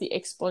offer them the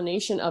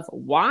explanation of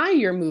why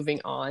you're moving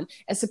on,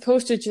 as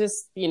opposed to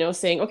just,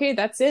 saying, okay,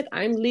 that's it,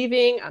 I'm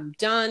leaving, I'm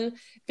done,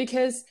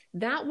 because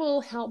that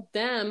will help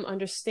them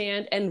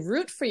understand and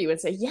root for you and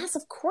say, yes,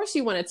 of course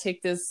you want to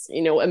take this,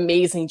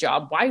 amazing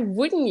job. Why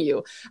wouldn't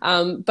you?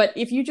 But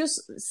if you just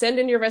send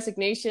in your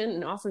resignation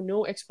and offer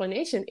no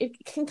explanation,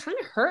 it can kind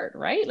of hurt,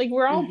 right? Like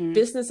we're all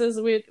businesses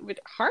with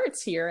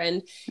hearts here,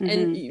 and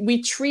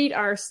we treat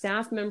our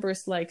staff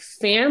members like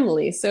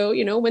family. So,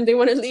 when they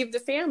want to leave the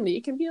family,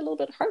 it can be a little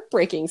bit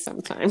heartbreaking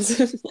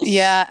sometimes.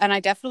 Yeah. And I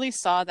definitely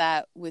saw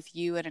that with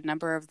you and a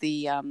number of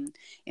the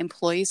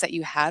employees that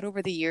you had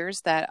over the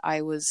years that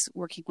I was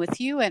working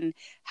with you, and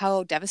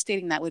how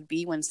devastating that would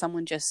be when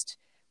someone just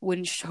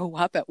wouldn't show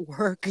up at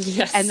work.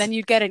 Yes. And then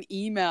you'd get an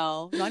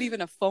email, not even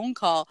a phone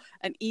call,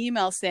 an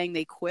email saying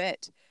they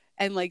quit.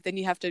 And then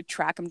you have to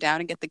track them down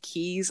and get the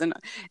keys, and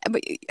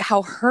but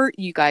how hurt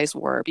you guys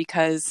were,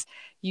 because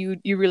you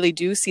really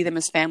do see them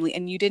as family,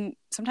 and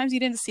sometimes you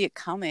didn't see it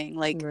coming.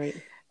 Right.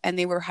 And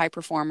they were high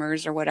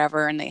performers or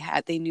whatever. And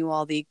they knew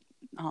all the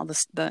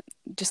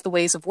just the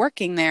ways of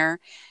working there,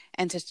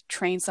 and to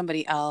train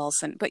somebody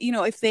else. But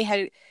if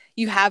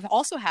you have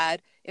also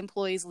had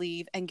employees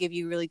leave and give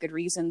you really good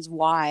reasons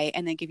why,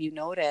 and then give you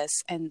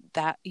notice, and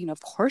that,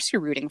 of course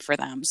you're rooting for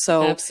them.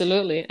 So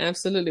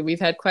absolutely. We've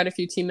had quite a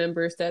few team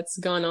members that's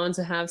gone on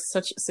to have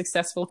such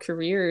successful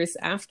careers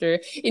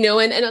after, and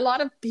a lot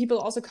of people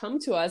also come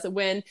to us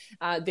when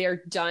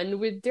they're done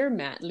with their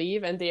mat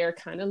leave and they are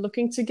kind of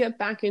looking to get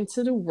back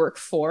into the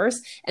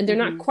workforce, and they're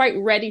not quite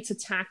ready to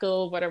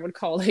tackle what I would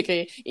call like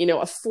a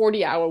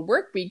 40-hour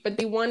work week, but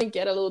they want to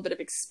get a little bit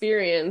of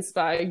experience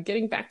by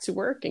getting back to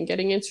work and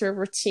getting into a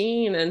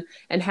routine,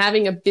 and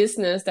having a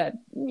business that,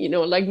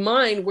 like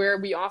mine, where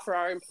we offer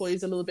our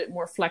employees a little bit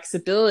more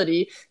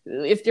flexibility.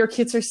 If their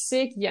kids are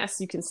sick, yes,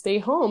 you can stay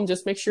home.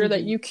 Just make sure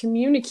that you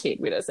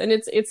communicate with us. And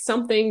it's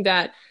something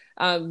that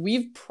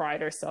we've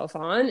pride ourselves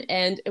on,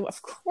 and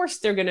of course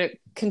they're going to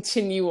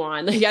continue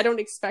on. Like I don't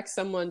expect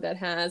someone that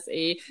has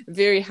a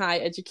very high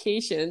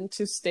education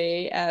to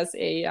stay as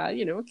a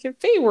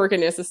cafe worker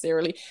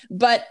necessarily,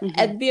 but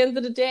at the end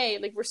of the day,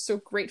 like we're so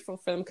grateful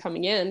for them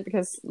coming in,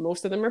 because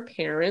most of them are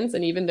parents,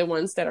 and even the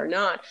ones that are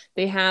not,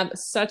 they have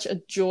such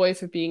a joy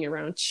for being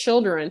around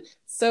children.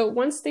 So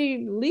once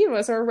they leave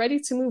us or are ready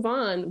to move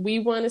on, we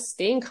want to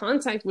stay in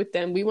contact with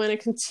them. We want to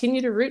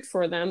continue to root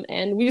for them.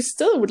 And we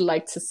still would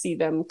like to see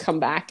them come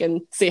back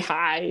and say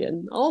hi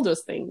and all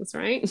those things,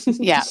 right?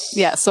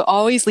 Yeah. So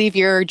always leave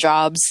your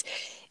jobs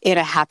in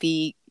a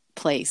happy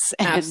place.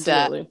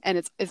 Absolutely. And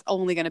it's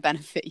only going to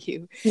benefit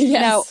you.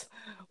 Yes. Now,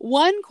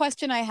 one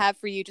question I have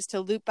for you, just to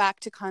loop back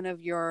to kind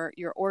of your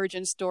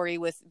origin story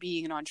with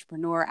being an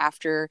entrepreneur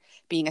after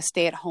being a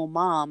stay-at-home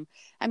mom.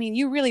 I mean,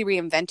 you really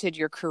reinvented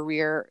your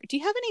career. Do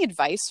you have any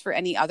advice for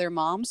any other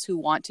moms who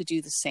want to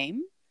do the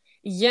same?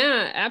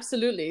 Yeah,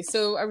 absolutely.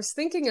 So I was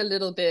thinking a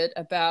little bit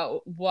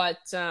about what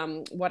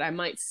I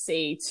might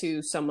say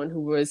to someone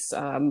who was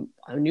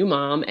a new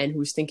mom and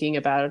who's thinking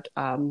about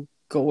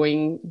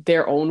going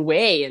their own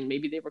way, and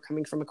maybe they were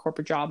coming from a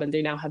corporate job and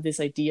they now have this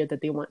idea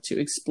that they want to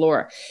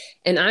explore.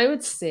 And I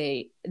would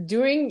say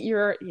during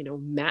your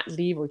mat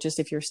leave, or just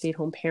if you're a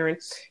stay-at-home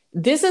parent,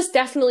 this is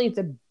definitely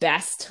the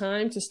best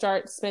time to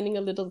start spending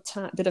a little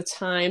bit of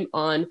time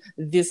on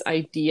this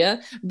idea.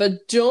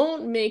 But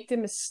don't make the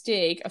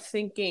mistake of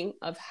thinking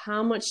of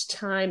how much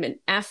time and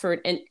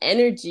effort and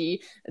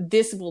energy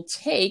this will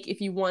take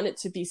if you want it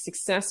to be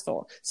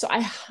successful. So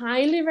I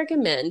highly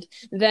recommend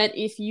that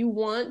if you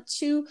want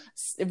to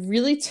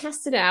really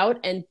test it out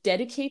and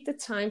dedicate the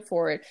time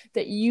for it,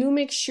 that you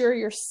make sure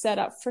you're set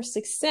up for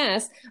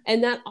success.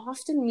 And that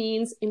often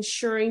means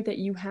ensuring that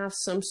you have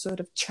some sort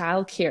of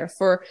childcare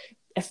for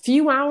a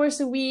few hours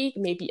a week,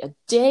 maybe a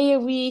day a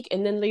week,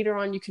 and then later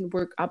on you can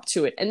work up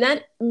to it. And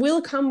that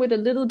will come with a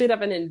little bit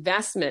of an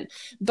investment.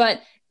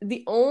 But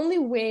the only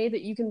way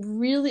that you can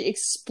really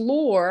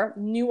explore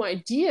new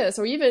ideas,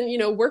 or even,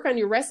 work on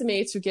your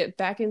resume to get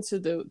back into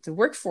the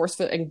workforce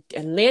and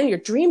land your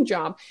dream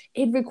job,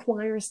 it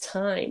requires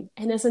time.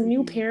 And as a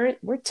new parent,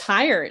 we're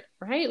tired,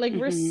 right? Like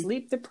we're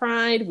sleep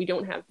deprived. We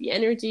don't have the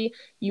energy.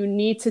 You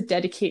need to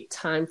dedicate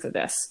time for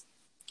this.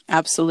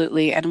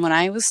 Absolutely. And when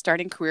I was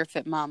starting Career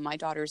Fit Mom, my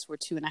daughters were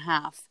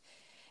 2.5,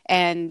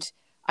 and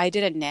I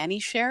did a nanny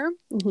share,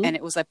 and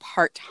it was a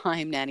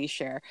part-time nanny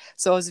share.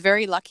 So I was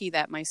very lucky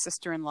that my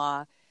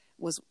sister-in-law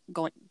was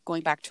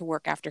going back to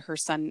work after her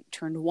son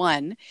turned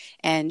 1,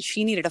 and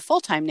she needed a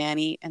full-time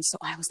nanny. And so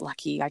I was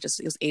lucky. I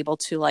just was able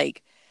to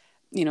like,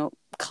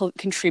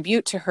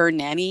 contribute to her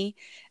nanny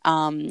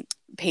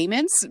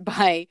payments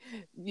by,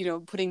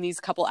 putting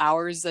these couple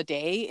hours a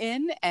day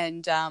in.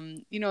 And,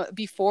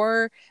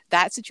 before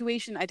that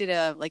situation, I did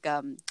a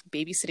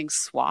babysitting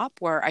swap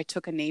where I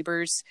took a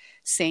neighbor's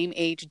same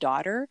age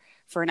daughter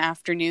for an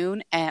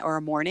afternoon or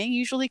a morning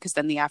usually, because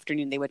then the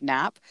afternoon they would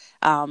nap.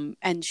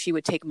 And she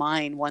would take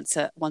mine once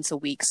a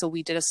week. So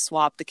we did a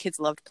swap. The kids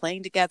loved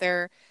playing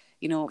together.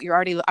 I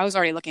was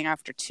already looking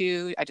after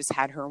 2. I just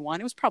had her 1.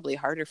 It was probably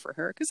harder for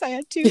her because I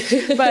had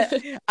 2, but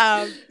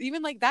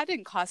even like that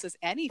didn't cost us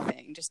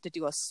anything just to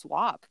do a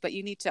swap. But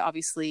you need to,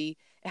 obviously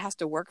it has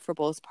to work for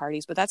both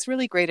parties. But that's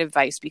really great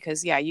advice,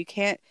 because you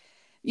can't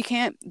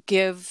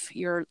give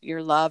your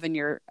love and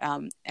your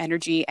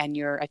energy and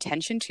your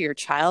attention to your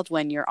child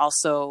when you're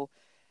also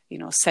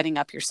setting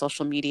up your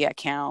social media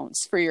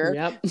accounts for your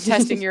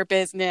testing your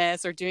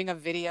business, or doing a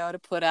video to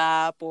put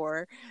up,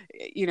 or,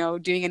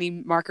 doing any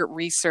market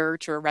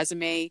research or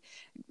resume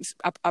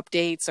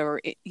updates,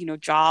 or,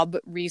 job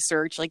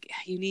research. Like,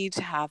 you need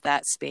to have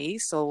that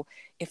space. So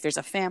if there's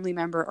a family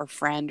member or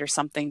friend or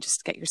something,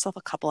 just get yourself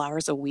a couple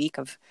hours a week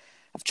of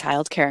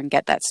childcare and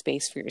get that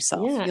space for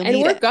yourself. Yeah, You'll and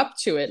need work it. up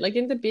to it. Like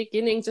in the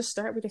beginning, just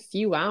start with a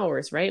few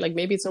hours, right? Like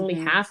maybe it's only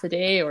half a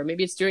day, or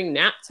maybe it's during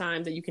nap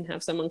time that you can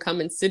have someone come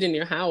and sit in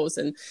your house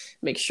and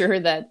make sure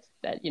that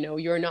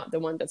you're not the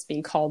one that's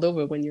being called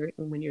over when your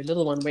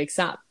little one wakes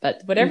up.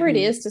 But whatever it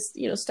is, just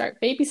start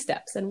baby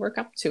steps and work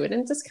up to it,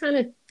 and just kind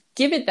of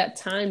give it that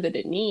time that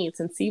it needs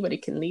and see what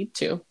it can lead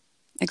to.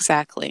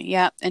 Exactly.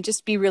 Yeah. And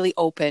just be really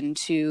open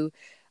to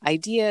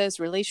ideas,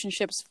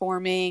 relationships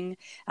forming.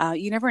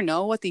 You never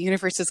know what the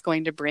universe is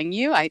going to bring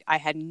you. I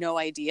had no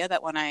idea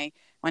that when I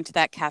went to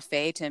that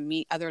cafe to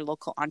meet other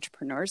local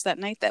entrepreneurs that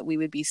night, that we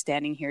would be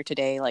standing here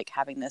today, like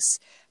having this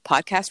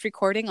podcast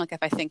recording. Like, if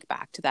I think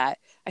back to that,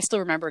 I still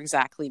remember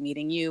exactly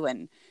meeting you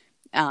and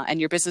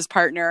your business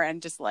partner,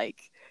 and just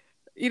like,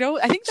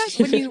 I think that's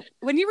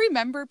when you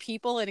remember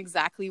people and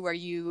exactly where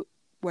you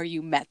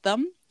met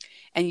them,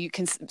 and you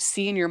can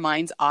see in your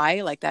mind's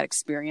eye, like, that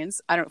experience.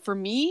 For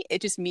me,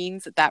 it just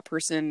means that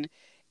person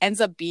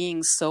ends up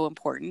being so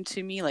important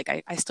to me.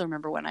 Like, I still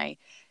remember when I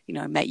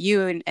met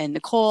you and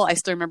Nicole. I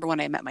still remember when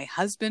I met my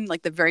husband,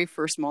 like the very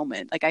first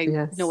moment. Like, I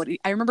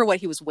remember what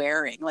he was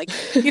wearing, like,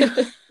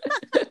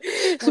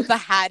 with the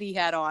hat he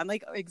had on,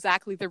 like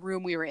exactly the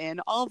room we were in,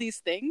 all these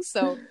things.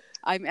 So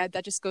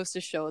that just goes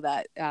to show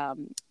that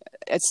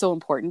it's so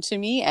important to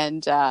me,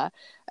 and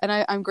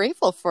I'm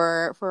grateful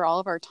for all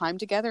of our time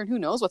together, and who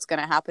knows what's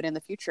going to happen in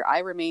the future. I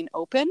remain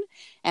open,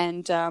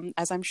 and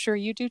as I'm sure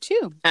you do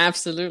too.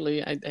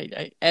 Absolutely.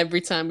 I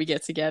every time we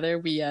get together,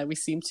 we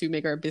seem to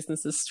make our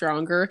businesses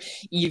stronger.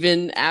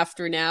 Even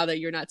after now that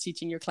you're not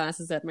teaching your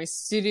classes at my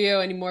studio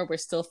anymore, we're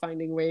still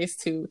finding ways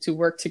to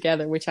work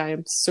together, which I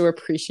am so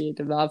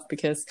appreciative of,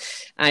 because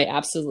I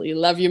absolutely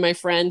love you, my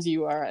friend.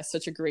 You are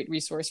such a great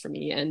resource for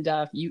me, and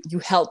you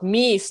help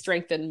me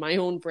strengthen my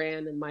own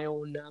brand and my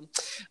own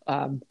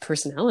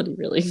personality,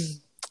 really.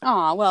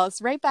 Oh, well,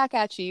 it's right back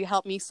at you. You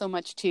help me so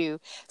much too.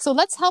 So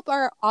let's help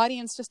our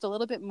audience just a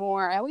little bit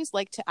more. I always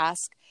like to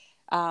ask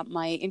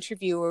my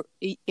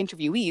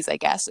interviewees, I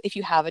guess, if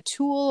you have a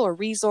tool or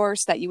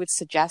resource that you would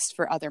suggest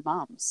for other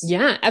moms.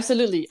 Yeah,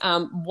 absolutely.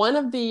 One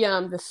of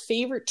the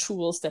favorite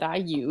tools that I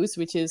use,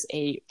 which is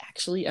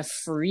actually a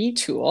free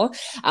tool,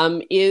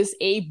 is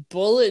a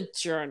bullet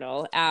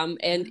journal. And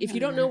if you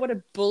don't know what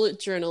a bullet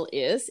journal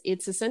is,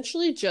 it's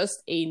essentially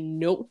just a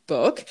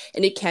notebook,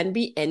 and it can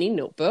be any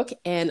notebook,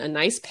 and a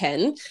nice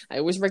pen. I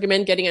always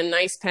recommend getting a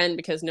nice pen,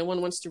 because no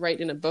one wants to write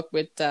in a book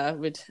with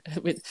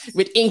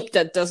ink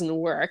that doesn't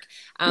work.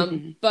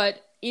 But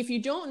if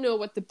you don't know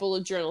what the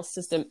bullet journal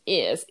system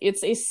is,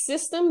 it's a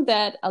system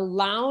that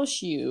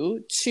allows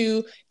you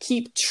to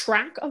keep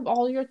track of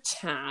all your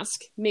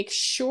tasks, make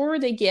sure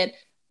they get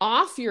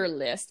off your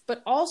list,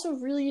 but also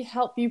really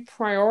help you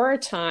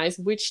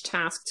prioritize which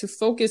task to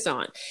focus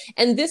on.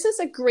 And this is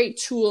a great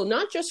tool,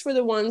 not just for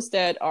the ones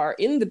that are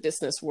in the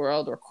business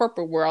world or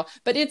corporate world,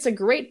 but it's a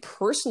great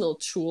personal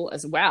tool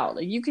as well.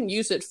 Like, you can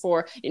use it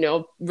for,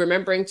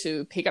 remembering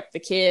to pick up the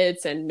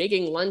kids and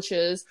making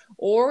lunches,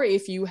 or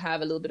if you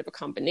have a little bit of a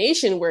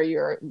combination where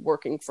you're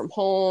working from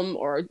home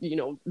or,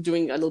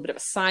 doing a little bit of a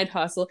side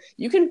hustle,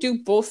 you can do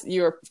both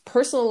your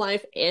personal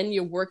life and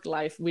your work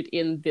life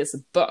within this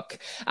book.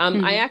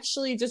 I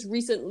actually just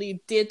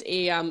recently did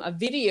a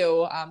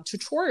video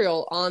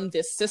tutorial on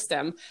this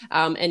system.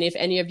 And if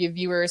any of your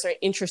viewers are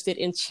interested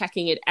in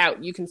checking it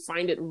out, you can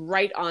find it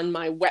right on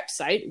my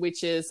website,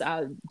 which is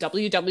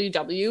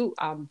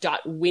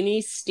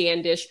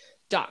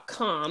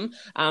www.winniestandish.com.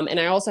 And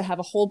I also have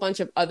a whole bunch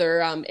of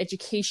other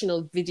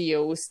educational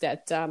videos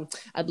that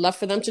I'd love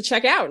for them to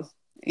check out.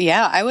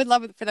 Yeah, I would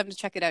love for them to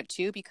check it out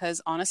too,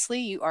 because honestly,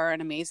 you are an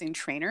amazing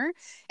trainer.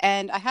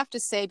 And I have to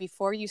say,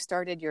 before you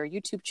started your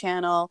YouTube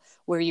channel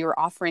where you were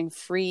offering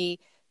free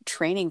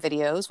training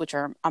videos, which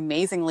are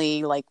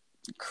amazingly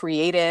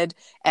created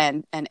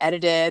and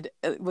edited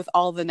with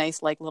all the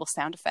nice like little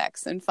sound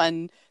effects and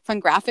fun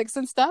graphics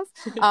and stuff.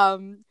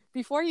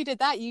 Before you did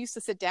that, you used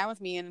to sit down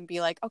with me and be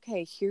like,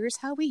 okay, here's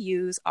how we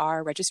use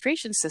our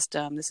registration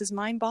system. This is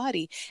Mind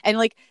Body. And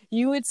like,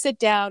 you would sit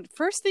down,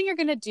 first thing you're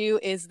going to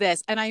do is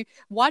this. And I'm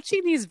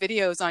watching these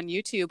videos on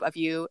YouTube of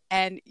you,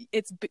 and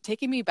it's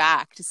taking me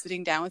back to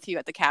sitting down with you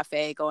at the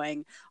cafe,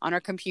 going on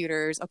our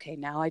computers. Okay,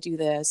 now I do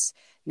this.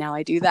 Now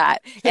I do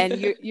that.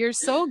 And you're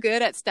so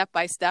good at step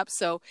by step.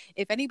 So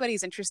if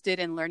anybody's interested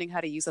in learning how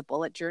to use a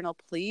bullet journal,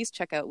 please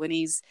check out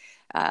Winnie's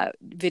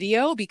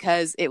video,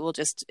 because it will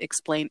just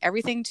explain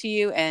everything to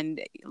you.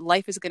 And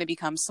life is going to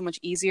become so much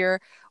easier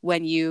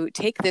when you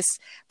take this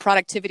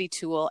productivity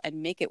tool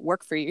and make it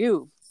work for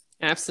you.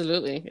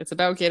 Absolutely. It's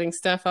about getting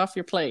stuff off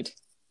your plate.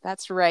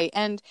 That's right.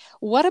 And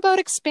what about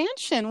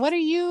expansion? What are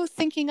you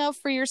thinking of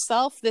for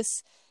yourself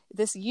this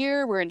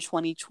year? We're in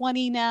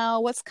 2020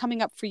 now. What's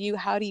coming up for you?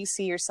 How do you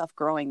see yourself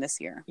growing this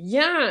year?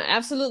 Yeah,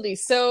 absolutely.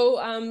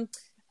 So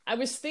I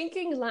was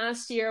thinking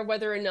last year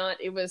whether or not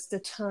it was the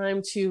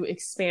time to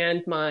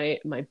expand my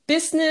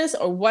business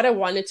or what I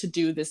wanted to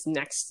do this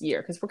next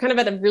year, because we're kind of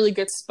at a really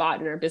good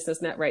spot in our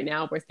business net right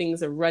now where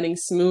things are running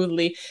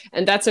smoothly,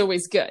 and that's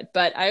always good.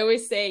 But I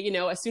always say,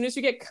 as soon as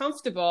you get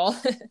comfortable,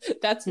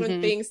 that's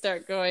when things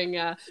start going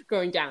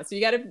down. So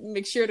you got to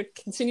make sure to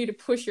continue to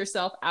push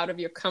yourself out of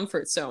your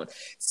comfort zone.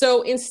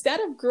 So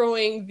instead of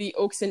growing the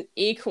Oaks and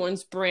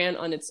Acorns brand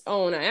on its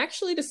own, I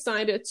actually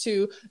decided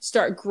to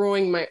start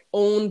growing my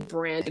own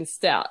brand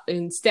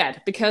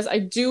instead, because I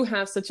do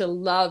have such a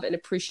love and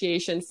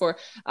appreciation for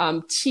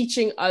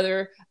teaching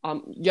other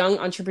young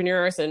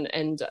entrepreneurs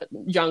and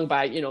young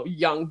by,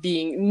 young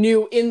being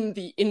new in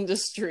the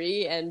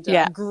industry and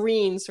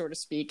green, so to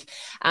speak.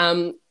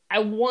 I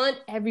want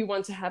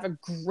everyone to have a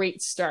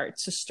great start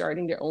to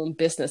starting their own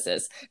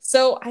businesses.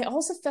 So I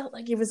also felt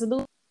like it was a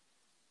little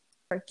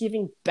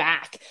giving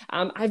back.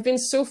 I've been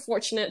so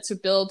fortunate to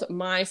build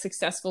my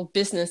successful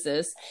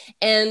businesses,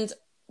 and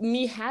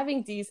me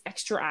having these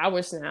extra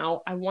hours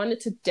now, I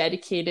wanted to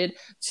dedicate it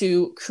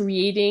to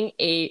creating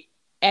a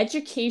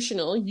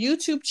educational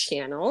YouTube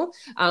channel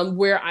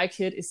where I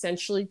could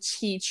essentially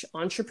teach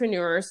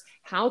entrepreneurs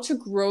how to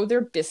grow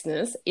their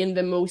business in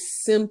the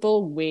most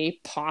simple way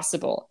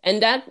possible.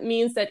 And that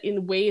means that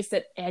in ways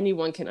that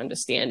anyone can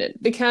understand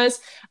it, because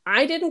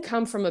I didn't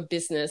come from a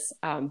business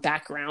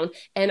background,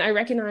 and I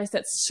recognize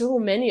that so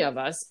many of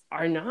us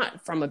are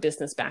not from a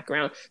business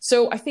background.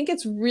 So I think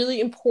it's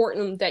really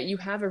important that you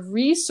have a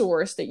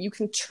resource that you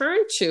can turn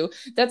to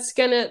that's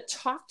going to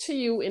talk to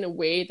you in a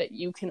way that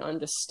you can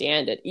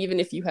understand it, even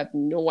if you have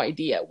no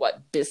idea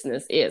what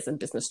business is and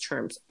business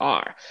terms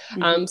are.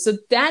 So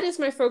that is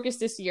my focus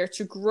this year,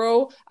 to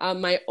grow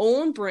my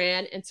own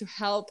brand and to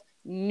help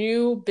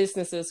new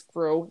businesses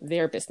grow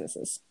their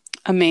businesses.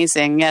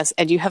 Amazing. Yes.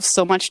 And you have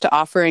so much to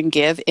offer and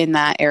give in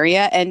that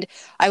area. And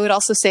I would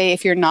also say,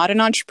 if you're not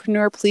an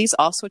entrepreneur, please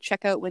also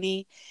check out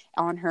Winnie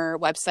on her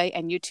website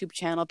and YouTube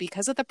channel,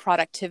 because of the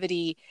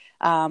productivity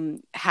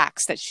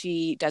hacks that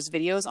she does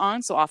videos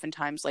on. So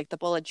oftentimes like the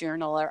bullet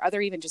journal or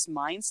other even just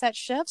mindset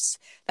shifts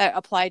that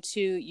apply to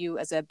you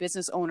as a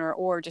business owner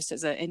or just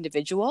as an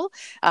individual.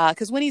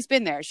 Because Winnie's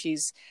been there.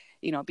 She's,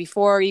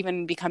 before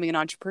even becoming an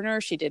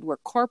entrepreneur, she did work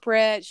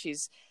corporate.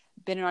 She's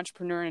been an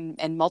entrepreneur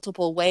in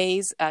multiple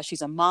ways.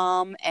 She's a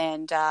mom,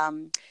 and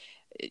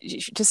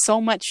just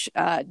so much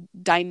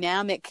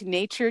dynamic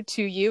nature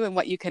to you and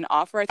what you can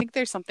offer. I think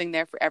there's something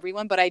there for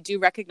everyone, but I do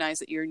recognize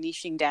that you're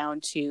niching down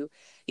to,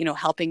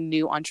 helping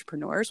new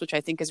entrepreneurs, which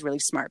I think is really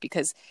smart,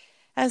 because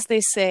as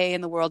they say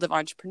in the world of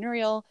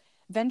entrepreneurial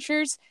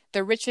ventures,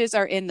 the riches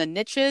are in the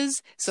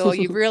niches. So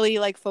you really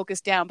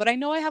focus down. But I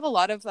know I have a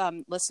lot of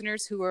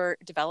listeners who are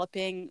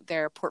developing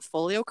their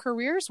portfolio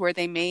careers where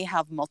they may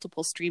have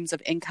multiple streams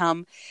of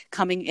income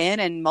coming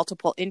in and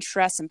multiple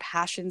interests and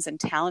passions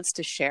and talents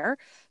to share,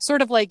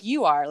 sort of like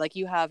you are. Like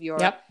you have your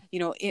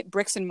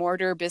bricks and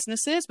mortar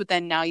businesses, but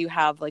then now you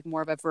have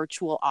more of a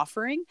virtual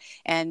offering.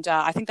 And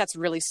I think that's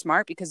really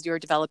smart, because you're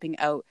developing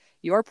out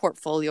your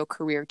portfolio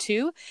career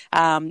too,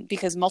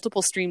 because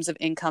multiple streams of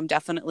income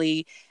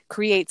definitely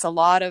creates a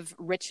lot of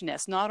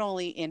richness, not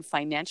only in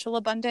financial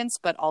abundance,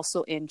 but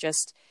also in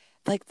just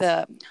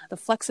the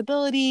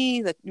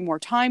flexibility, the more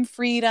time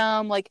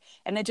freedom,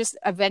 and it just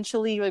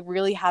eventually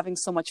really having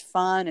so much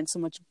fun and so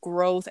much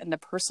growth and the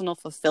personal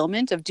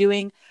fulfillment of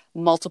doing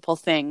multiple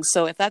things.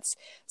 So if that's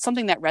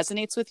something that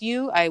resonates with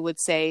you, I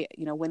would say,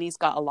 Winnie's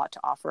got a lot to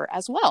offer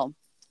as well.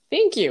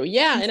 Thank you.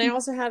 Yeah. And I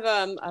also have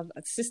a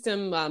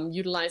system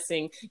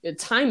utilizing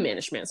time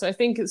management. So I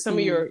think some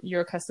of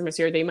your customers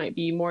here, they might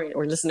be more,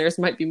 or listeners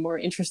might be more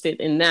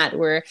interested in that,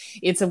 where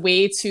it's a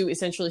way to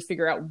essentially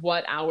figure out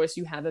what hours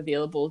you have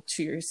available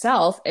to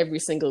yourself every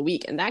single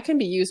week. And that can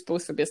be used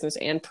both for business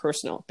and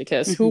personal,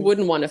 because who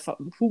wouldn't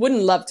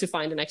love to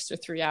find an extra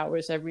 3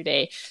 hours every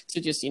day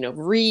to just,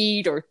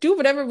 read or do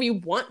whatever we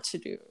want to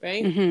do.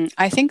 Right.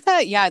 I think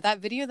that, that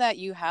video that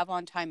you have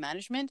on time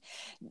management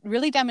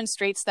really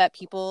demonstrates that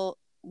people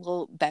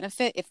will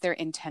benefit if they're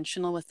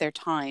intentional with their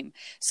time.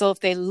 So if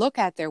they look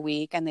at their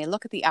week and they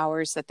look at the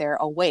hours that they're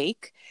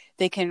awake,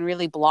 they can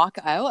really block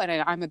out.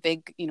 And I'm a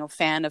big,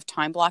 fan of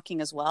time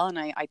blocking as well. And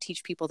I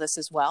teach people this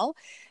as well,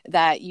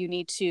 that you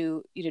need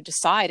to,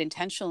 decide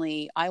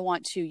intentionally, I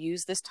want to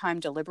use this time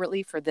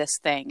deliberately for this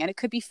thing. And it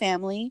could be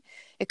family,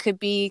 it could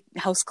be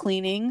house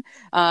cleaning,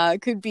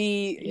 it could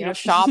be,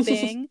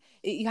 shopping.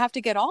 You have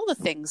to get all the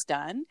things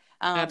done.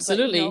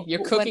 Absolutely. But,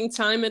 your cooking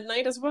time at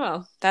night as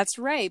well. That's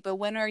right. But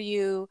when are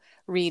you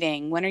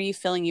reading? When are you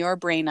filling your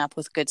brain up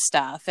with good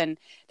stuff? And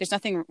there's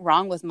nothing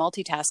wrong with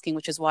multitasking,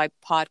 which is why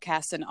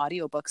podcasts and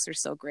audiobooks are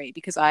so great,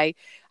 because I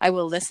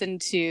will listen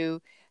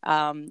to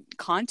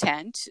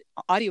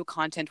audio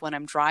content when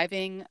I'm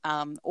driving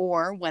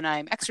or when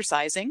I'm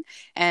exercising,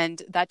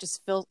 and that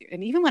just fills.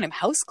 And even when I'm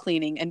house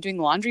cleaning and doing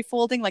laundry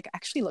folding, like I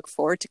actually look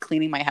forward to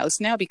cleaning my house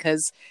now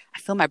because I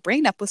fill my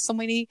brain up with so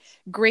many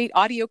great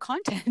audio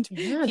content.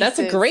 Yeah, that's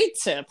a great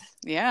tip.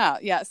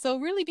 Yeah. So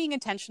really being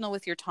intentional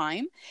with your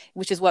time,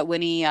 which is what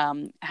Winnie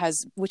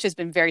which has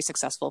been very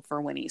successful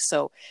for Winnie.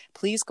 So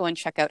please go and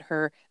check out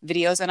her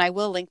videos, and I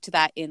will link to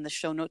that in the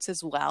show notes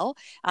as well.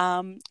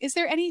 Is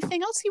there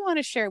anything else you want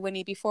to share,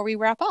 Winnie, before we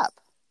wrap up?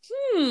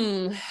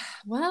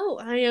 Well,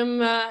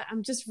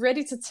 I'm just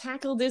ready to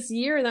tackle this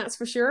year. That's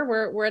for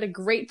sure. We're at a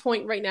great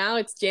point right now.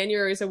 It's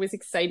January is always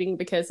exciting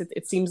because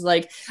it seems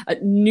like a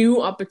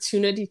new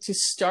opportunity to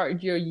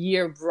start your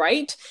year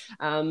right.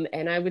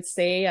 And I would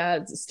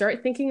say,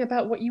 start thinking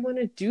about what you want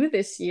to do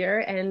this year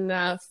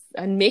and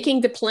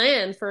making the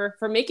plan for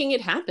making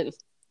it happen.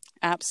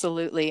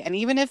 Absolutely. And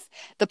even if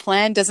the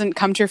plan doesn't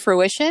come to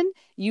fruition,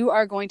 you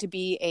are going to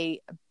be a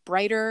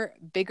brighter,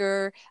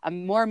 bigger, a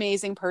more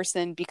amazing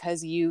person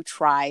because you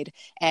tried.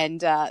 And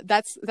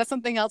that's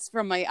something else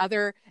from my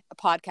other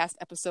podcast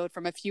episode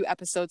from a few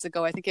episodes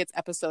ago. I think it's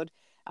episode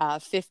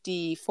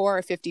 54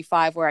 or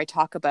 55, where I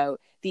talk about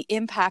the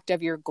impact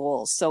of your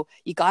goals. So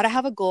you got to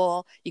have a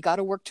goal, you got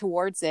to work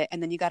towards it,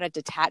 and then you got to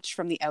detach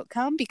from the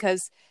outcome,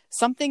 because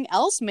something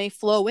else may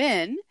flow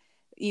in.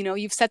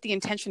 You've set the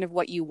intention of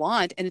what you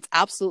want, and it's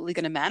absolutely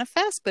going to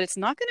manifest, but it's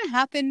not going to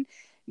happen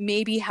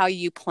maybe how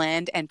you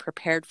planned and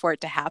prepared for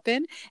it to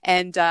happen.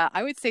 And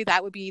I would say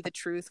that would be the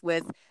truth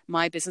with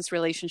my business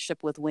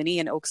relationship with Winnie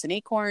and Oaks and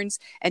Acorns,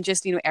 and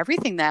just,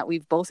 everything that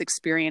we've both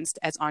experienced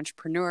as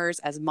entrepreneurs,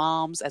 as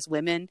moms, as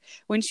women.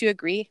 Wouldn't you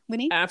agree,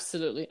 Winnie?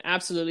 Absolutely.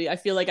 Absolutely. I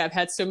feel like I've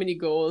had so many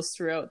goals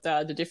throughout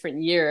the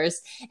different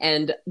years,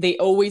 and they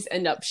always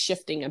end up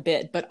shifting a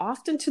bit, but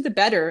often to the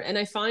better. And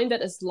I find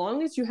that as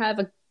long as you have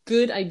a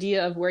good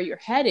idea of where you're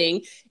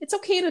heading, it's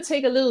okay to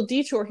take a little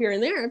detour here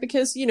and there,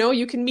 because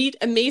you can meet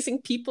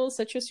amazing people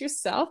such as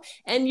yourself,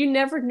 and you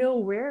never know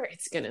where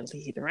it's going to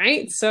lead,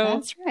 right? So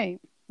that's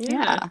right.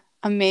 Yeah.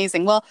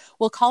 Amazing. Well,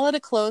 we'll call it a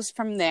close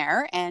from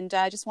there, and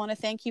I just want to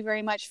thank you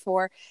very much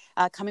for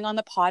coming on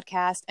the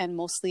podcast, and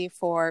mostly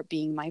for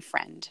being my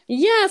friend.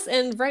 Yes,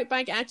 and right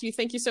back at you.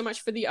 Thank you so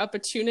much for the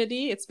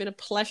opportunity. It's been a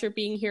pleasure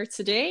being here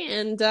today,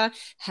 and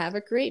have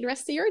a great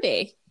rest of your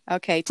day.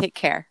 Okay, take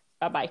care.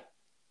 Bye-bye.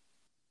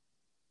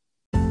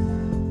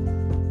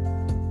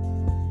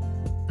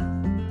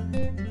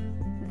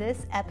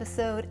 This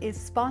episode is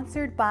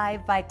sponsored by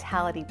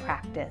Vitality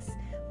Practice,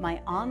 my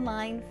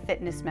online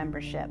fitness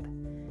membership.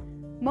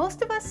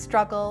 Most of us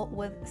struggle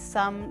with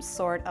some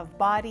sort of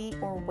body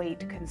or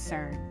weight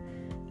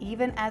concern.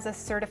 Even as a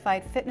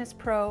certified fitness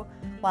pro,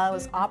 while I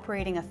was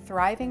operating a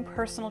thriving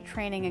personal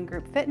training and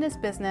group fitness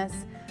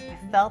business, I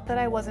felt that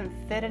I wasn't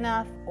fit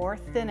enough or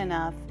thin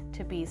enough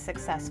to be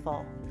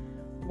successful.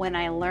 When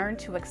I learned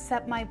to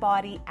accept my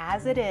body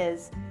as it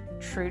is,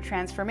 true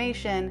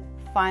transformation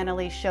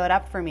finally showed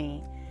up for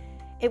me.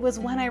 It was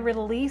when I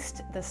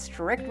released the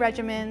strict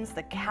regimens,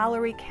 the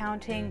calorie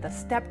counting, the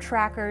step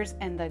trackers,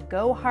 and the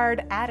go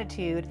hard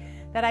attitude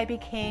that I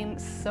became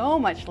so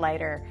much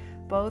lighter,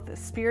 both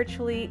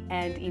spiritually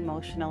and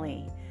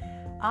emotionally.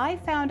 I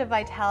found a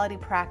vitality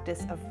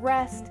practice of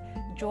rest,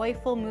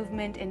 joyful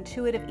movement,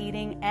 intuitive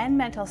eating, and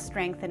mental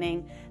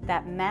strengthening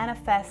that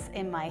manifests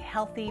in my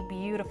healthy,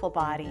 beautiful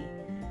body.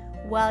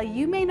 While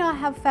you may not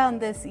have found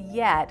this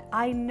yet,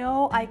 I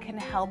know I can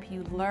help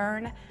you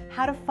learn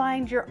how to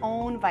find your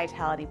own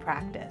vitality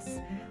practice.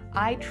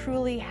 I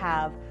truly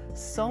have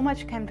so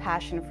much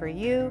compassion for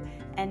you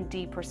and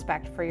deep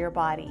respect for your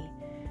body.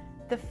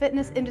 The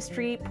fitness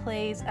industry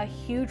plays a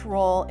huge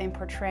role in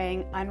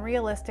portraying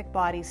unrealistic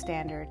body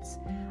standards.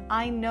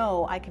 I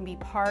know I can be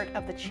part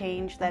of the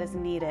change that is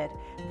needed.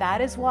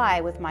 That is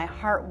why, with my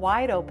heart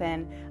wide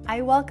open,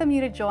 I welcome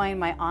you to join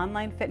my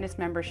online fitness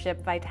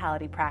membership,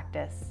 Vitality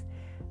Practice.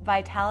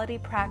 Vitality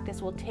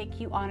Practice will take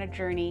you on a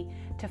journey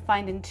to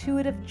find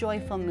intuitive,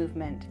 joyful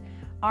movement.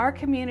 Our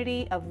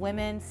community of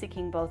women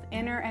seeking both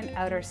inner and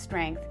outer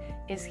strength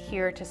is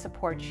here to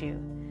support you.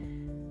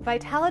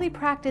 Vitality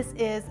Practice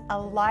is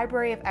a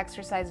library of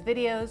exercise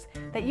videos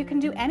that you can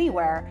do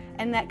anywhere,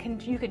 and that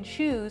you can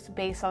choose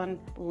based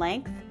on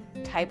length,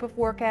 type of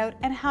workout,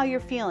 and how you're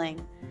feeling.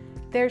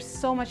 There's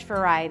so much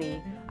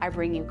variety. I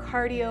bring you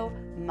cardio,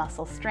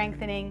 muscle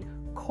strengthening,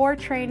 core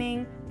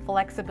training,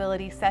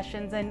 flexibility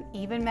sessions, and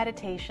even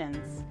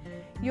meditations.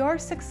 Your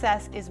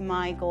success is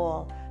my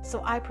goal,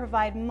 so I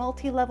provide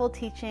multi-level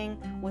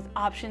teaching with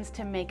options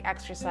to make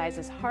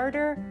exercises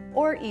harder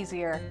or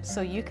easier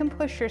so you can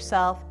push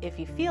yourself if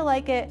you feel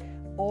like it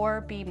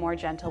or be more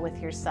gentle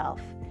with yourself.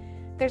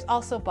 There's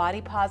also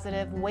body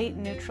positive, weight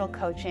neutral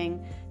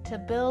coaching to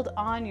build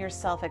on your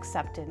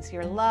self-acceptance,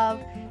 your love,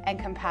 and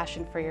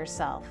compassion for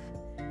yourself.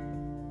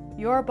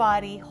 Your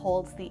body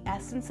holds the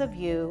essence of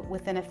you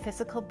within a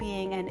physical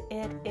being, and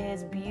it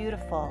is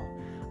beautiful.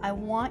 I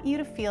want you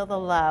to feel the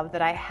love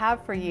that I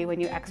have for you when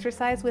you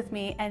exercise with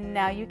me, and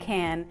now you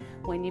can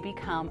when you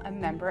become a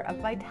member of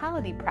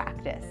Vitality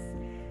Practice.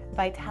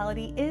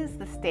 Vitality is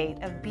the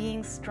state of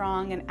being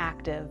strong and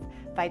active.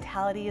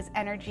 Vitality is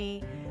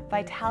energy.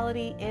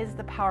 Vitality is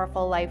the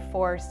powerful life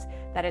force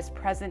that is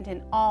present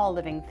in all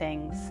living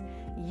things.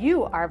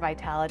 You are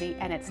vitality,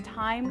 and it's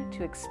time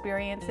to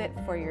experience it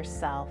for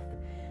yourself.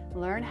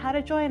 Learn how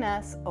to join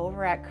us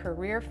over at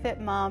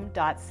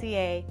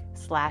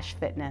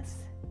careerfitmom.ca/fitness.